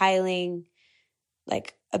like compiling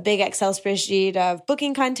like a big Excel spreadsheet of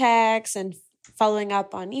booking contacts and following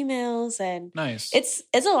up on emails. And nice. It's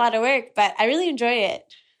a lot of work, but I really enjoy it.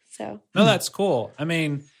 So no, that's cool. I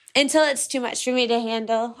mean, until it's too much for me to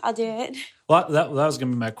handle, I'll do it. Well, that was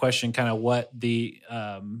going to be my question, kind of what the,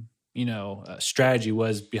 strategy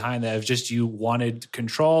was behind that. If just you wanted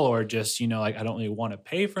control or just, like, I don't really want to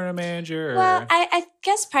pay for a manager? Or... Well, I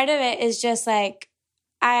guess part of it is just like,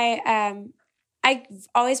 I've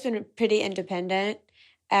always been pretty independent,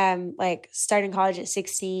 like starting college at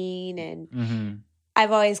 16. And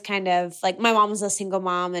I've always kind of, like, my mom was a single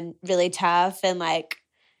mom and really tough. And like,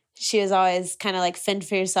 she was always kind of like fend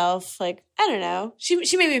for yourself. Like, I don't know. She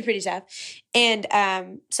made me pretty tough. And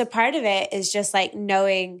so part of it is just like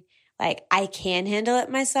knowing like I can handle it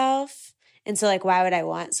myself. And so like, why would I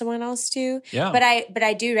want someone else to? Yeah. But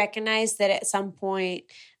I do recognize that at some point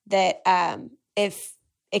that if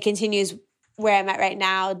it continues where I'm at right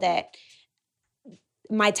now, that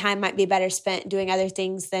my time might be better spent doing other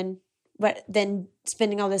things than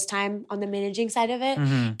spending all this time on the managing side of it.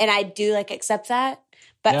 And I do like accept that.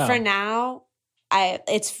 But for now, I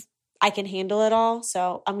can handle it all,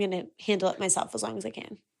 so I'm going to handle it myself as long as I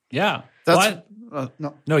can. Yeah.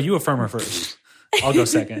 No, you affirm her first. I'll go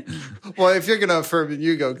second. Well, if you're going to affirm it,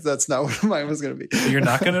 you go, because that's not what mine was going to be. You're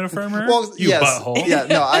not going to affirm her? Well, yes. Butthole. Yeah,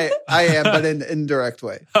 no, I am, but in an indirect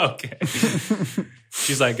way. Okay.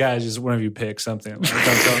 She's like, guys, just one of you pick something.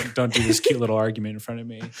 Like, don't do this cute little argument in front of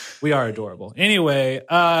me. We are adorable. Anyway,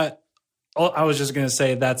 I was just going to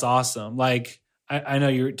say that's awesome. Like, I know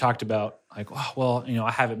you talked about like, oh, well,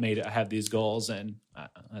 I haven't made it. I have these goals, and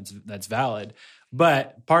that's valid.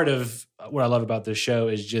 But part of what I love about this show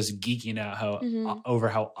is just geeking out over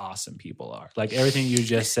how awesome people are. Like everything you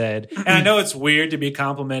just said. And I know it's weird to be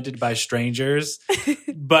complimented by strangers,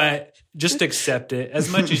 but just accept it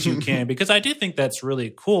as much as you can, because I do think that's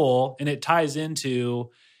really cool. And it ties into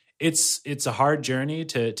it's a hard journey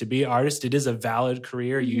to be an artist. It is a valid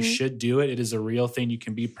career. You should do it. It is a real thing. You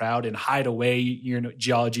can be proud and hide away your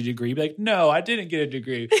geology degree. Be like, no, I didn't get a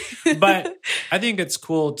degree. But I think it's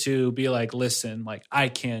cool to be like, listen, like I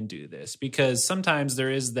can do this, because sometimes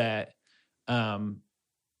there is that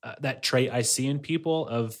that trait I see in people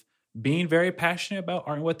of being very passionate about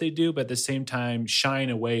art and what they do, but at the same time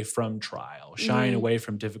shying away from trial, shying away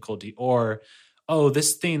from difficulty, or oh,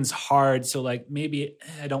 this thing's hard, so like maybe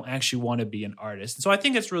I don't actually want to be an artist. And so I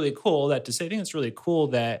think it's really cool I think it's really cool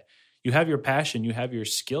that you have your passion, you have your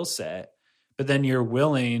skill set, but then you're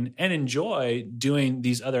willing and enjoy doing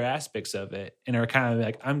these other aspects of it, and are kind of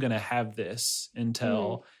like, I'm going to have this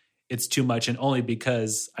until it's too much, and only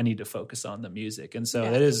because I need to focus on the music. And so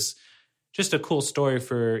that is just a cool story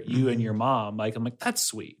for you and your mom. Like, I'm like, that's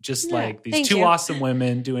sweet. Just like these two awesome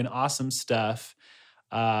women doing awesome stuff.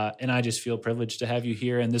 And I just feel privileged to have you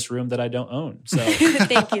here in this room that I don't own. So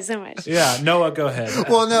thank you so much. Yeah, Noah, go ahead.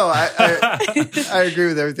 Well, no, I agree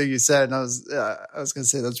with everything you said, and I was going to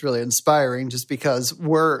say that's really inspiring, just because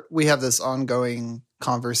we have this ongoing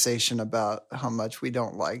conversation about how much we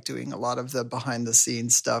don't like doing a lot of the behind the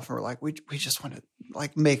scenes stuff, and we're like, we just want to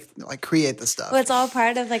create the stuff. Well, it's all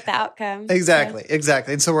part of like the outcome. Exactly.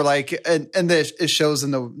 And so we're like, and it shows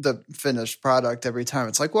in the finished product every time.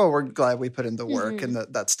 It's like, well, we're glad we put in the work and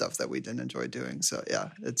that stuff that we didn't enjoy doing. So yeah,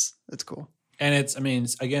 it's cool. And it's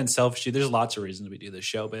again, selfishly, there's lots of reasons we do this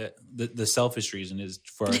show, but the selfish reason is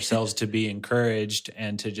for ourselves to be encouraged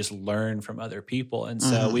and to just learn from other people. And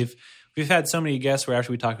so we've had so many guests where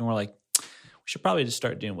after we talk and we're like, we should probably just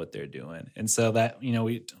start doing what they're doing. And so that,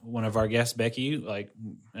 one of our guests, Becky,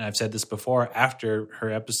 and I've said this before after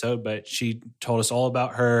her episode, but she told us all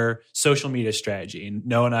about her social media strategy. And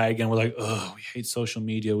Noah and I, again, were like, oh, we hate social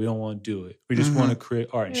media. We don't want to do it. We just want to create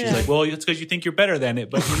art. And she's like, well, it's because you think you're better than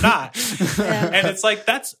it, but you're not. And it's like,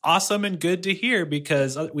 that's awesome and good to hear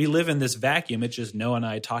because we live in this vacuum. It's just Noah and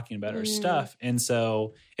I talking about our stuff. And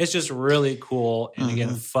so it's just really cool and,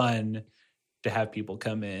 again, fun to have people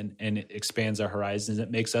come in, and it expands our horizons.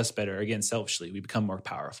 It makes us better. Again, selfishly, we become more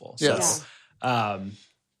powerful. Yes. So,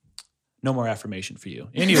 no more affirmation for you.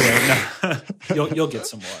 Anyway, you'll get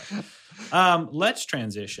some more. Let's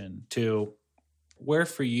transition to where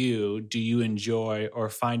for you do you enjoy or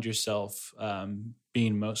find yourself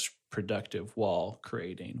being most productive while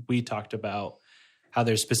creating? We talked about how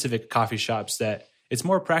there's specific coffee shops that it's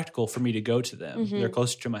more practical for me to go to them. They're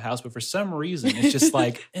closer to my house, but for some reason, it's just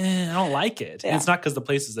like, I don't like it. And it's not because the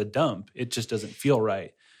place is a dump. It just doesn't feel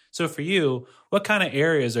right. So for you, what kind of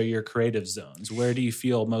areas are your creative zones? Where do you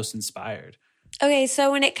feel most inspired? Okay,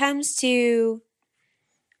 so when it comes to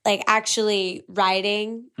like actually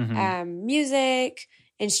writing music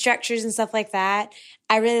and structures and stuff like that,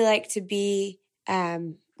 I really like to be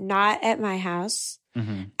not at my house.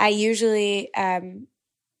 I usually,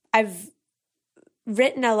 I've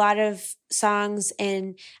written a lot of songs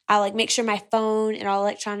and I'll like make sure my phone and all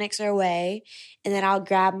electronics are away. And then I'll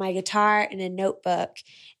grab my guitar and a notebook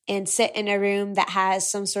and sit in a room that has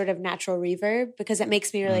some sort of natural reverb because it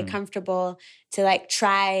makes me really comfortable to like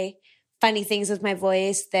try funny things with my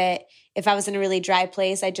voice that if I was in a really dry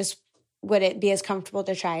place, I just wouldn't be as comfortable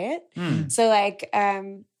to try it. So like,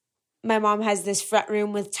 my mom has this front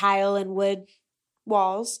room with tile and wood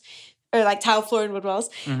walls or like tile floor and wood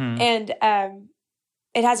walls. And,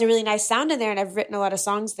 it has a really nice sound in there, and I've written a lot of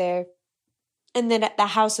songs there. And then at the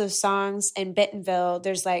House of Songs in Bentonville,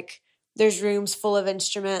 there's rooms full of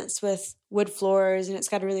instruments with wood floors, and it's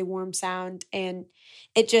got a really warm sound. And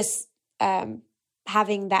it just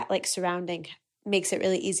having that like surrounding makes it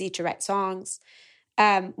really easy to write songs.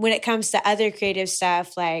 When it comes to other creative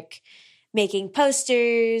stuff like making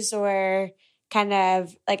posters or kind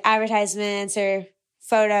of like advertisements or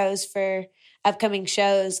photos for upcoming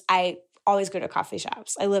shows, I always go to coffee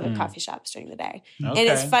shops. I live in coffee shops during the day. And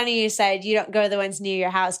it's funny you said you don't go to the ones near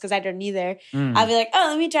your house because I don't either. I'll be like, oh,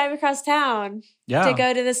 let me drive across town to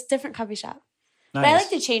go to this different coffee shop. Nice. But I like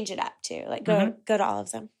to change it up too. Like go to all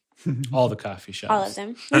of them. All the coffee shops. All of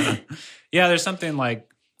them. Yeah, there's something like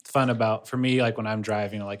fun about, for me, like when I'm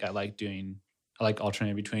driving, like I like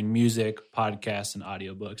alternating between music, podcasts, and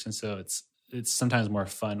audiobooks. And so it's sometimes more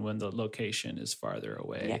fun when the location is farther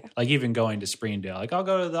away. Yeah. Like even going to Springdale. Like I'll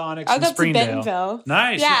go to the Onyx in Springdale. I'll go to Bentonville.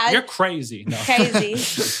 Nice. Yeah. You're crazy. No. Crazy.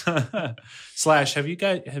 Slash, have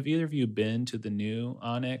either of you been to the new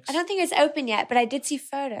Onyx? I don't think it's open yet, but I did see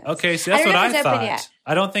photos. Okay, so that's what I thought.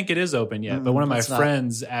 I don't think it is open yet, but one of my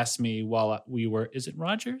friends asked me while we were, is it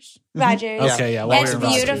Rogers? Rogers. Okay, yeah. It's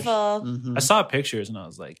beautiful. I saw pictures and I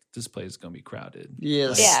was like, this place is going to be crowded.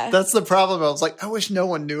 Yes. Yeah. That's the problem. I was like, I wish no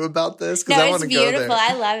one knew about this because I want to go there. It's beautiful.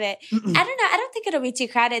 I love it. I don't know. I don't think it'll be too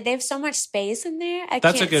crowded. They have so much space in there.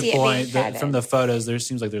 That's a good point. From the photos, there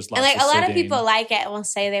seems like there's lots and of a lot of people like it and will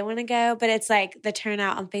say they want to go, but it's like the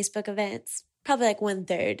turnout on Facebook events. Probably like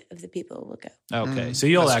 1/3 of the people will go. Okay. So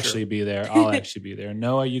you'll actually be there. I'll actually be there.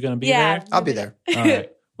 Noah, you going to be there? I'll be there. All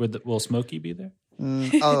right. Will Smokey be there?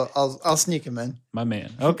 I'll sneak him in. My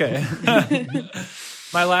man. Okay.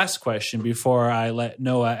 My last question before I let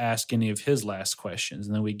Noah ask any of his last questions,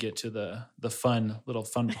 and then we get to the fun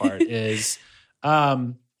part is,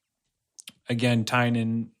 again, tying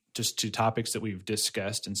in just to topics that we've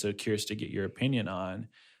discussed, and so curious to get your opinion on.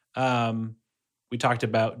 We talked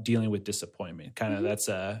about dealing with disappointment. Kind of that's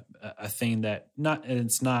a thing that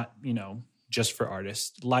it's not, just for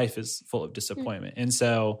artists. Life is full of disappointment. And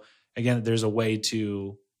so again, there's a way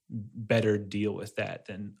to better deal with that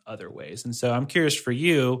than other ways. And so I'm curious for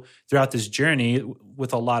you throughout this journey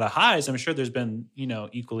with a lot of highs, I'm sure there's been,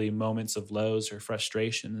 equally moments of lows or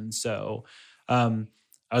frustration. And so I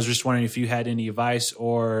was just wondering if you had any advice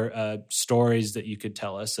or stories that you could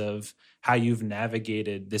tell us of how you've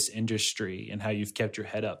navigated this industry and how you've kept your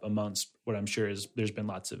head up amongst what I'm sure is there's been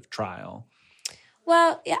lots of trial.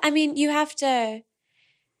 Well, yeah, I mean, you have to,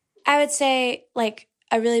 I would say like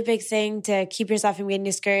a really big thing to keep yourself from getting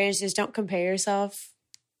discouraged is don't compare yourself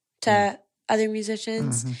to other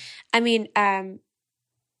musicians. I mean,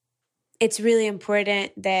 it's really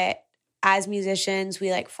important that as musicians,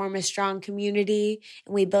 we like form a strong community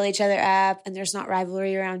and we build each other up and there's not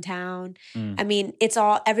rivalry around town. I mean,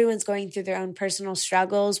 everyone's going through their own personal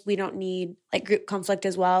struggles. We don't need like group conflict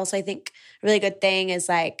as well. So I think a really good thing is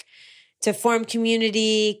like to form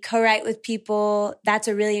community, co-write with people. That's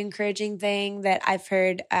a really encouraging thing that I've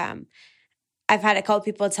heard. I've had a couple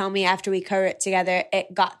people tell me after we co-wrote together,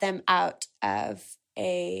 it got them out of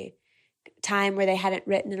a time where they hadn't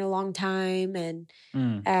written in a long time. And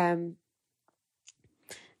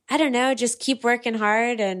I don't know, just keep working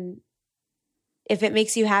hard. And if it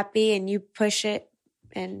makes you happy and you push it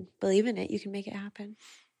and believe in it, you can make it happen.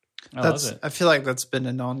 I love it. I feel like that's been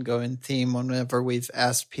an ongoing theme whenever we've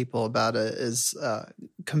asked people about it is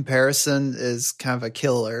comparison is kind of a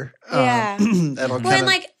killer. Yeah. And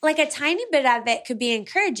like a tiny bit of it could be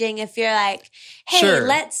encouraging if you're like, hey, Sure.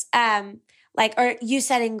 let's or you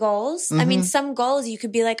setting goals. I mean, some goals you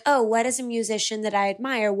could be like, oh, what is a musician that I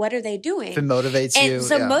admire? What are they doing? If it motivates and you.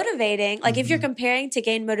 so yeah. motivating, like if you're comparing to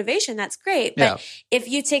gain motivation, that's great. But if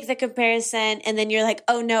you take the comparison and then you're like,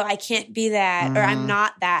 oh no, I can't be that or I'm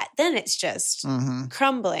not that, then it's just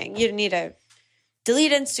crumbling. You need to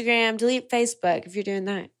delete Instagram, delete Facebook if you're doing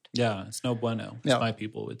that. Yeah, it's no bueno, as my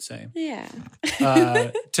people would say. Yeah.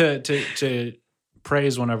 To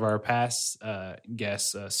praise one of our past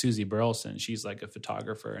guests, Susie Burleson. She's like a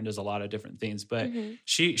photographer and does a lot of different things. But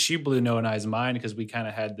she blew Noah and I's mind because we kind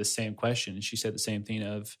of had the same question. She said the same thing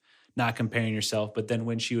of not comparing yourself. But then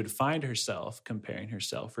when she would find herself comparing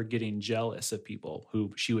herself or getting jealous of people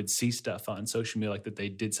who she would see stuff on social media like that they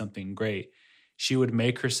did something great, she would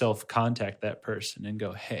make herself contact that person and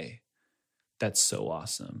go, hey, that's so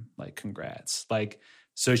awesome. Like, congrats. Like,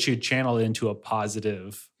 so she would channel it into a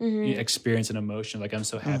positive experience and emotion. Like, I'm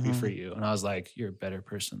so happy for you. And I was like, you're a better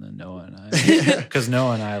person than Noah and I. Because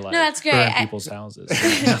Noah and I like that's great. burn people's houses. No,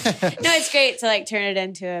 it's great to like turn it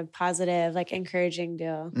into a positive, like encouraging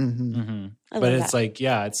deal. But it's like,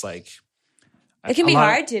 it's like. It can be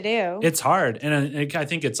hard to do. It's hard. And I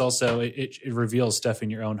think it's also, it reveals stuff in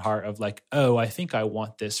your own heart of like, oh, I think I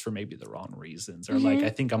want this for maybe the wrong reasons. Or like, I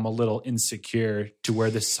think I'm a little insecure to where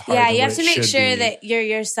this is hard. Yeah, you have to make sure that you're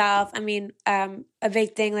yourself. I mean, a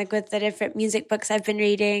big thing like with the different music books I've been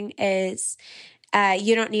reading is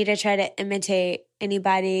you don't need to try to imitate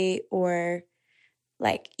anybody or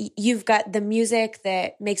like you've got the music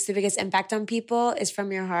that makes the biggest impact on people is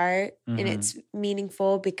from your heart and it's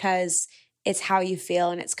meaningful because it's how you feel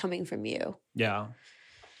and it's coming from you. Yeah.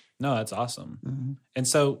 No, that's awesome. And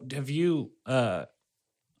so have you, going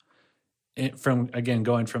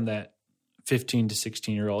from that 15 to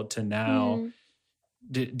 16-year-old to now,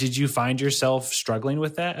 did you find yourself struggling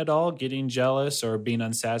with that at all? Getting jealous or being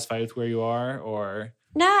unsatisfied with where you are or?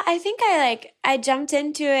 No, I think I jumped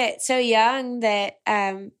into it so young that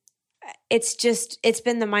it's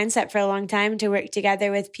been the mindset for a long time to work together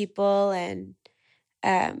with people and,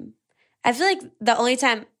 I feel like the only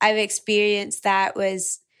time I've experienced that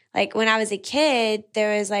was like when I was a kid,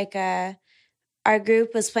 there was like our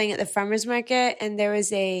group was playing at the farmer's market and there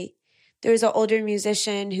was an older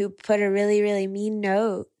musician who put a really, really mean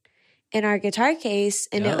note in our guitar case.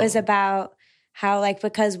 And it was about how like,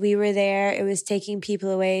 because we were there, it was taking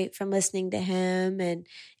people away from listening to him. And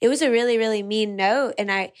it was a really, really mean note.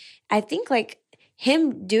 And I think like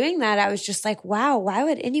him doing that, I was just like, wow, why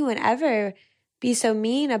would anyone ever be so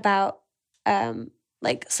mean about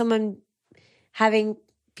like someone having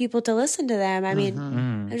people to listen to them. I mean,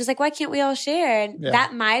 I'm just like, why can't we all share? And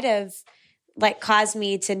that might have like caused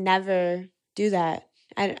me to never do that.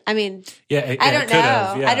 I mean, I don't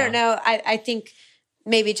know. I don't know. I think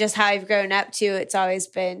maybe just how I've grown up too. It's always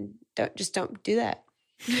been don't do that.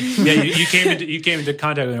 You came into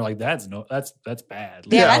contact and you're like, that's bad.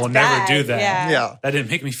 Like, I will never do that. Yeah. That didn't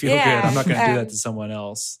make me feel good. I'm not going to do that to someone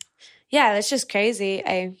else. Yeah, that's just crazy.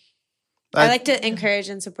 I like to encourage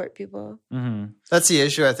and support people. That's the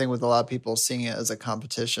issue, I think, with a lot of people seeing it as a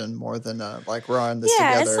competition more than like we're on this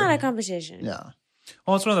together. Yeah, it's not a competition. Yeah.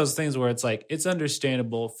 Well, it's one of those things where it's like, it's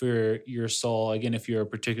understandable for your soul. Again, if you're a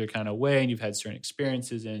particular kind of way and you've had certain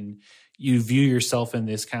experiences and you view yourself in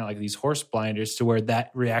this kind of like these horse blinders to where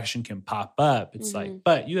that reaction can pop up. It's like,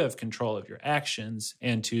 but you have control of your actions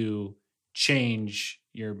and to change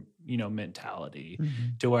your, mentality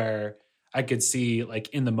to where I could see like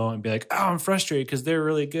in the moment be like, oh, I'm frustrated because they're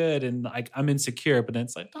really good and like I'm insecure, but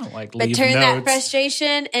it's like, don't like leave notes. But turn that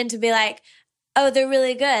frustration into be like, oh, they're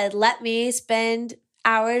really good. Let me spend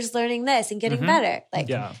hours learning this and getting better. Like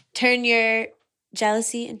turn your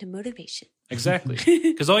jealousy into motivation. Exactly.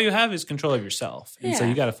 Because all you have is control of yourself. And so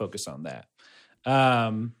you got to focus on that.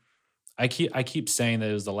 I keep saying that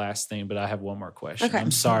it was the last thing, but I have one more question. Okay.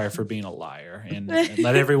 I'm sorry for being a liar. And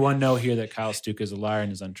let everyone know here that Kyle Stuka is a liar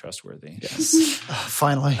and is untrustworthy. Yes.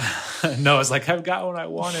 Finally. No, it's like, I've got what I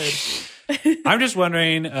wanted. I'm just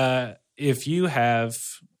wondering if you have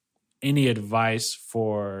any advice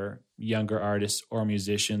for younger artists or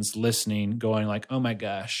musicians listening, going like, oh my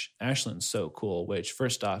gosh, Ashlyn's so cool, which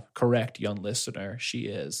first off, correct young listener, she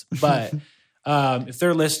is. But if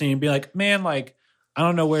they're listening and be like, man, like, I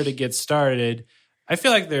don't know where to get started. I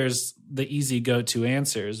feel like there's the easy go-to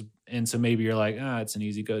answers. And so maybe you're like, it's an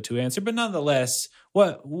easy go-to answer. But nonetheless,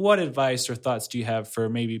 what advice or thoughts do you have for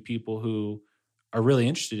maybe people who are really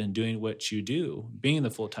interested in doing what you do, being the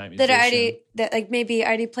full-time musician? That maybe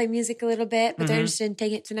already play music a little bit, but they're interested in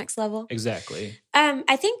taking it to the next level. Exactly.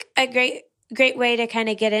 I think a great way to kind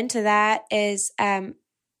of get into that is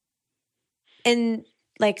in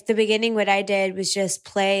like the beginning, what I did was just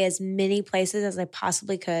play as many places as I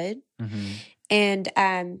possibly could.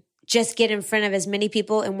 And just get in front of as many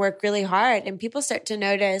people and work really hard. And people start to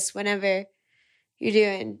notice whenever you're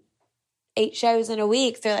doing 8 shows in a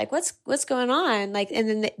week, they're like, what's going on? Like, and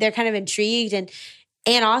then they're kind of intrigued. And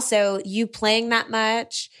also you playing that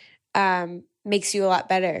much makes you a lot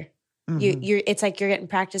better. It's like you're getting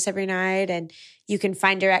practice every night, and you can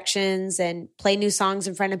find directions and play new songs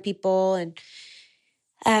in front of people and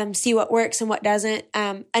see what works and what doesn't.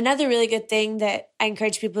 Another really good thing that I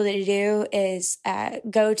encourage people to do is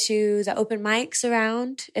go to the open mics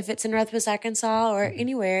around, if it's in Northwest Arkansas or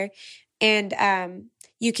anywhere, and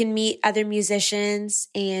you can meet other musicians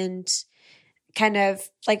and kind of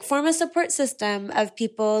like form a support system of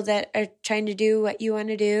people that are trying to do what you want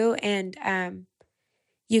to do. And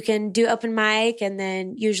you can do open mic, and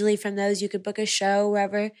then usually from those you could book a show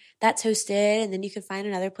wherever that's hosted, and then you could find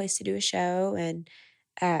another place to do a show. And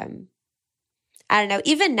I don't know,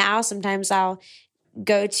 even now, sometimes I'll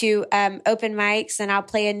go to open mics and I'll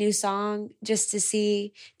play a new song just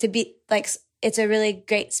to be like, it's a really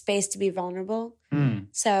great space to be vulnerable.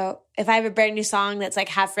 So if I have a brand new song that's like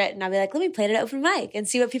half written, I'll be like, let me play it at open mic and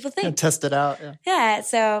see what people think. And test it out. Yeah.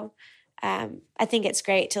 So I think it's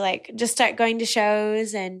great to like just start going to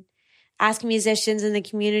shows and ask musicians in the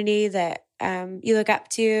community that you look up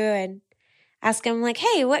to, and ask them like,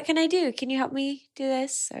 hey, what can I do? Can you help me do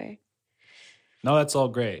this? Or no, that's all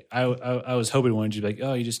great. I was hoping one of you to be like,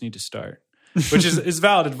 oh, you just need to start, which is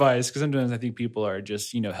valid advice, because sometimes I think people are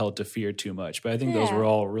just, held to fear too much. But I think those were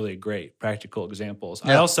all really great practical examples.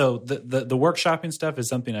 Yeah. I also, the workshopping stuff is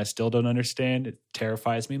something I still don't understand. It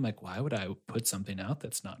terrifies me. I'm like, why would I put something out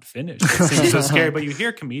that's not finished? It seems so scary. But you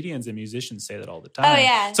hear comedians and musicians say that all the time. Oh,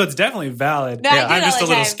 yeah. So it's definitely valid. No, I'm just a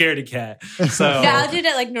little scaredy cat. So no, I'll do it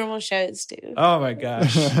at like normal shows too. Oh my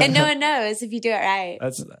gosh. And no one knows if you do it right.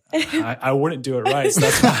 I wouldn't do it right, so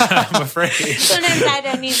that's why I'm afraid. Sometimes I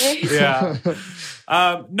don't either. Yeah.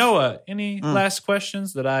 Noah, any last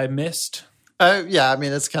questions that I missed? Yeah, I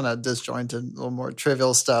mean, it's kind of disjointed, a little more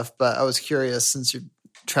trivial stuff, but I was curious, since you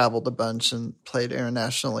traveled a bunch and played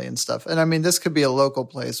internationally and stuff. And I mean, this could be a local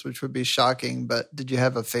place, which would be shocking, but did you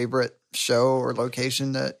have a favorite show or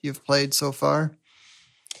location that you've played so far?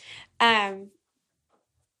 One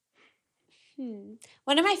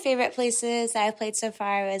of my favorite places that I've played so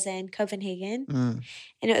far was in Copenhagen, and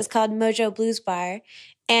it was called Mojo Blues Bar.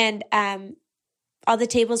 And all the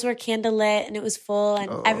tables were candlelit, and it was full,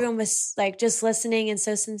 and everyone was like just listening and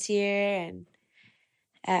so sincere.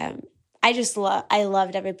 And I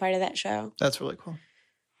loved every part of that show. That's really cool.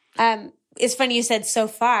 It's funny you said so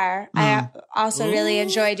far. I also really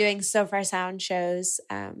enjoy doing So Far Sound shows.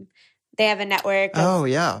 They have a network of,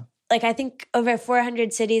 like, I think over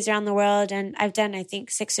 400 cities around the world, and I've done, I think,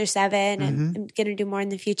 6 or 7, and I'm going to do more in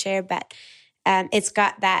the future, but it's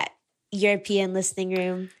got that European listening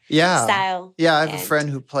room style. Yeah, I have a friend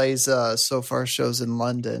who plays So Far shows in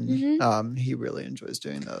London. He really enjoys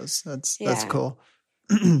doing those. That's cool.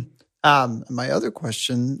 My other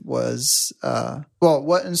question was,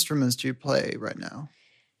 what instruments do you play right now?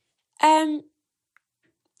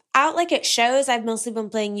 Out like at shows, I've mostly been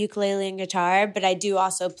playing ukulele and guitar, but I do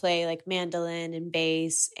also play like mandolin and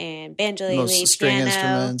bass and banjolele, Most string piano,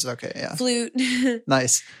 instruments. Okay, yeah. Flute.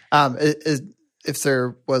 Nice. If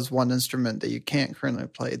there was one instrument that you can't currently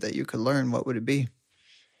play that you could learn, what would it be?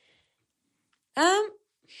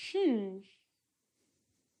 Do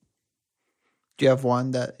you have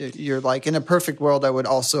one that you're like, in a perfect world, I would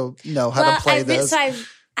also know how to play this?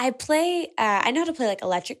 I play. I know how to play like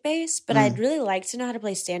electric bass, but I'd really like to know how to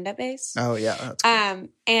play stand-up bass. Oh yeah, that's cool.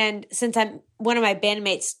 And since one of my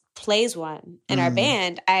bandmates plays one in our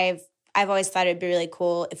band, I've always thought it'd be really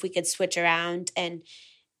cool if we could switch around, and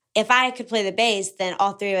if I could play the bass, then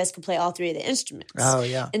all 3 of us could play all 3 of the instruments. Oh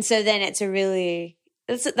yeah, and so then it's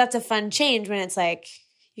that's a fun change when it's like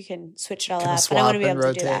you can switch it all up. And I want to be able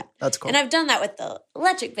to do that. That's cool. And I've done that with the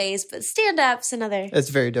electric bass, but stand-up's another. It's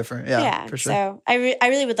very different. Yeah, for sure. So I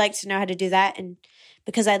really would like to know how to do that. And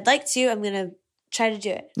because I'd like to, I'm going to try to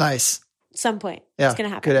do it. Nice. At some point. Yeah. It's going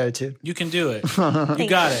to happen. Good attitude. You can do it. You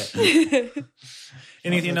got it.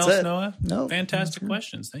 Anything That's else, it. Noah? No. Fantastic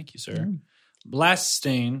questions. Thank you, sir. Last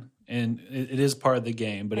sting, and it is part of the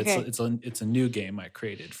game, but Okay. it's a new game I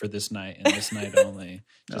created for this night and this night only,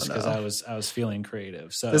 just because I was feeling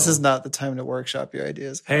creative. So This is not the time to workshop your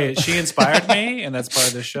ideas. hey, she inspired me, and that's part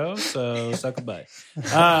of the show. So suck a butt.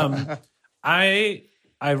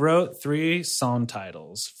 I wrote 3 song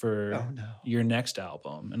titles for your next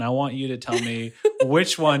album, and I want you to tell me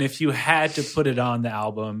which one, if you had to put it on the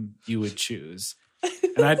album, you would choose.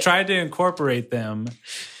 And I tried to incorporate them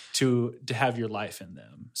to have your life in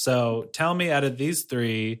them. So tell me, out of these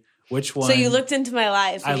 3, which one? So you looked into my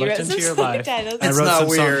life. I And you looked wrote into some your song life. titles. I It's wrote not some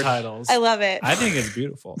weird. song titles. I love it. I think it's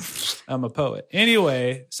beautiful. I'm a poet.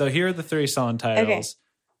 Anyway, so here are the 3 song titles. Okay.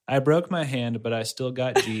 I broke my hand, but I still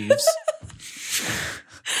got Jeeves.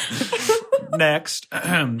 Next,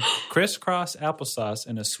 crisscross applesauce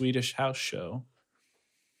in a Swedish house show.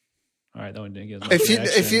 All right, that one didn't get as much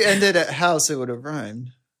reaction. If you ended at house, it would have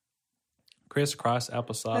rhymed. Crisscross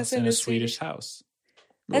applesauce That's in in a a Swedish house.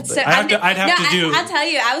 That's so, I'd have to do. I'll tell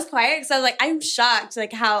you, I was quiet because I was like, I'm shocked,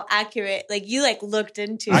 like how accurate, like you like looked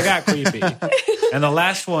into. I got creepy. And the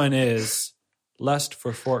last one is lust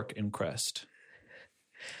for fork and crest.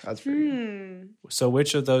 That's pretty good. So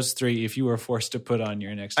which of those 3, if you were forced to put on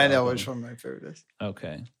your next I album? know which one my favorite is.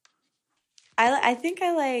 Okay. I think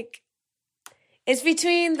I like. It's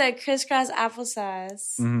between the crisscross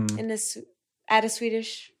applesauce and at a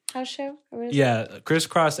Swedish house show. Or what is it? Yeah,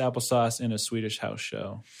 crisscross applesauce in a Swedish house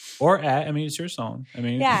show. Or it's your song.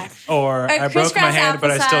 Yeah. Or I broke my hand,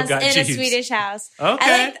 but I still got in Jeeves. a Swedish house.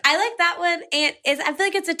 Okay. I like that one, and I feel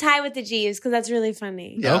like it's a tie with the Jeeves because that's really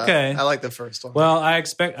funny. Yeah, Okay. I like the first one. Well, I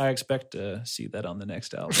expect to see that on the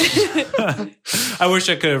next album. I wish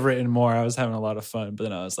I could have written more. I was having a lot of fun, but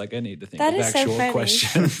then I was like, I need to think That of is so actual funny.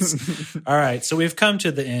 questions. All right, so we've come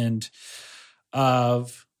to the end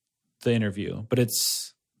of the interview, but it's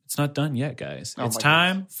not done yet, guys. Oh It's my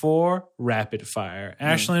time for rapid fire.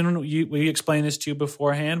 Ashlyn, we explained this to you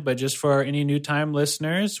beforehand, but just for any new time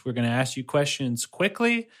listeners, we're going to ask you questions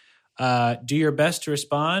quickly. Do your best to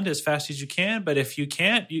respond as fast as you can, but if you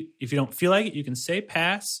can't, if you don't feel like it, you can say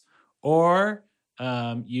pass, or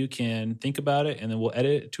you can think about it, and then we'll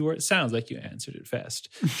edit it to where it sounds like you answered it fast.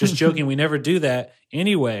 Just joking. We never do that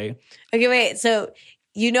anyway. Okay, wait. So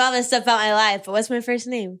you know all this stuff about my life, but what's my first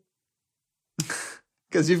name?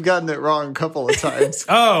 Because you've gotten it wrong a couple of times.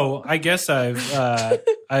 Oh, I guess I've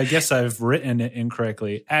written it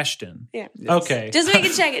incorrectly. Ashton. Yeah. Okay. Just make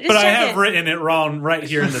it check it. Just But I check have it. written it wrong right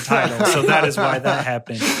here in the title, so that is why that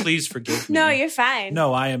happened. Please forgive me. No, you're fine.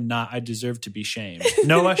 No, I am not. I deserve to be shamed.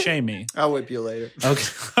 Noah, shame me. I'll whip you later.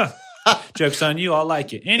 Okay. Joke's on you. I'll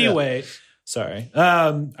like it. Anyway, sorry.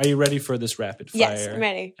 Are you ready for this rapid fire? Yes, I'm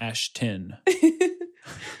ready. Ashton.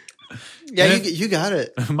 Yeah, you got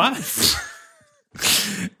it. My.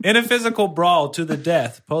 In a physical brawl to the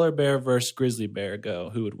death, polar bear versus grizzly bear, go.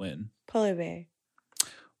 Who would win? Polar bear.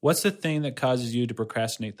 What's the thing that causes you to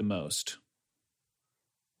procrastinate the most?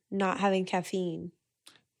 Not having caffeine.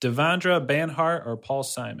 Devendra Banhart or Paul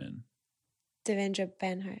Simon? Devendra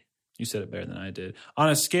Banhart. You said it better than I did. On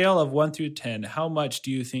a scale of 1 through 10, how much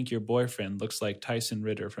do you think your boyfriend looks like Tyson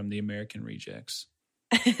Ritter from the American Rejects?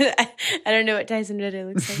 I don't know what Tyson Ritter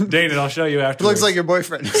looks like. Dane, I'll show you It afterwards. looks like your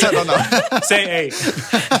boyfriend. I don't know. Say 8.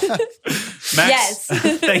 Max, Yes.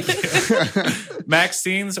 Thank you.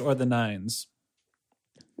 Maxine's or the Nines?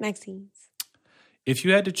 Maxine's. If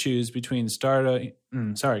you had to choose between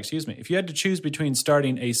If you had to choose between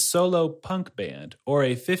starting a solo punk band or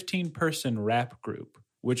a 15-person rap group,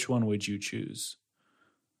 which one would you choose?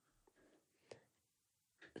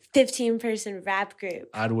 15-person rap group.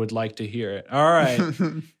 I would like to hear it. All right.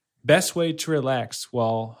 Best way to relax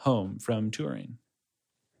while home from touring?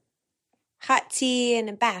 Hot tea and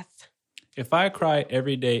a bath. If I cry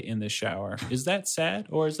every day in the shower, is that sad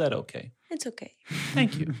or is that okay? It's okay.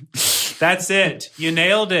 Thank you. That's it. You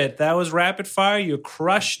nailed it. That was rapid fire. You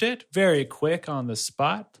crushed it. Very quick on the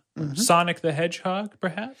spot. Sonic the Hedgehog,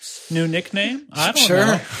 perhaps? New nickname? I don't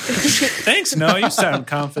know. Thanks, Noah. You sound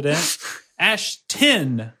confident.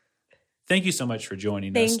 Ashton, thank you so much for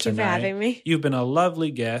joining us Thank you tonight. for having me. You've been a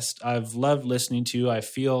lovely guest. I've loved listening to you. I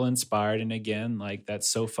feel inspired. And again, like that's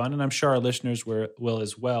so fun. And I'm sure our listeners will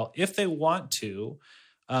as well. If they want to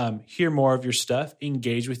hear more of your stuff,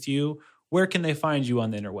 engage with you, where can they find you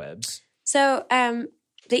on the interwebs? So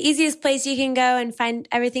the easiest place you can go and find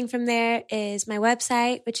everything from there is my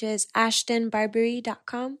website, which is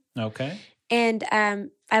ashtonbarbary.com. Okay. And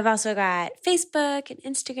I've also got Facebook and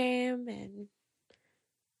Instagram and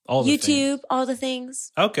All the YouTube, things. all the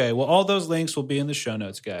things. Okay, well, all those links will be in the show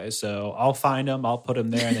notes, guys. So I'll find them, I'll put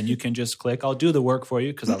them there, and then you can just click. I'll do the work for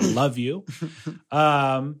you because I love you.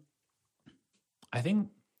 I think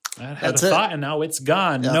I had a thought, and now it's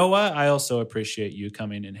gone. Yeah. Noah, I also appreciate you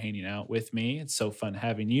coming and hanging out with me. It's so fun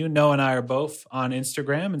having you. Noah and I are both on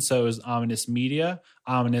Instagram, and so is Ominous Media,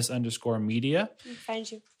 Ominous_media. I'll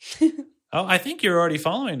find you. Oh, I think you're already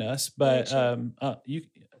following us, but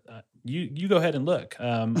you go ahead and look.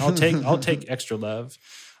 I'll take extra love.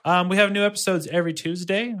 We have new episodes every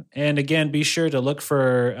Tuesday, and again, be sure to look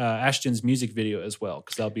for Ashton's music video as well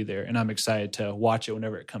because I'll be there, and I'm excited to watch it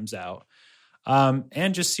whenever it comes out.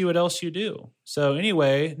 And just see what else you do. So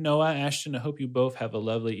anyway, Noah, Ashton, I hope you both have a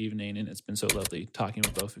lovely evening, and it's been so lovely talking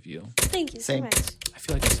with both of you. Thank you so much. I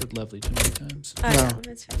feel like I said lovely too many times. Oh, no,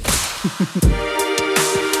 that's fine.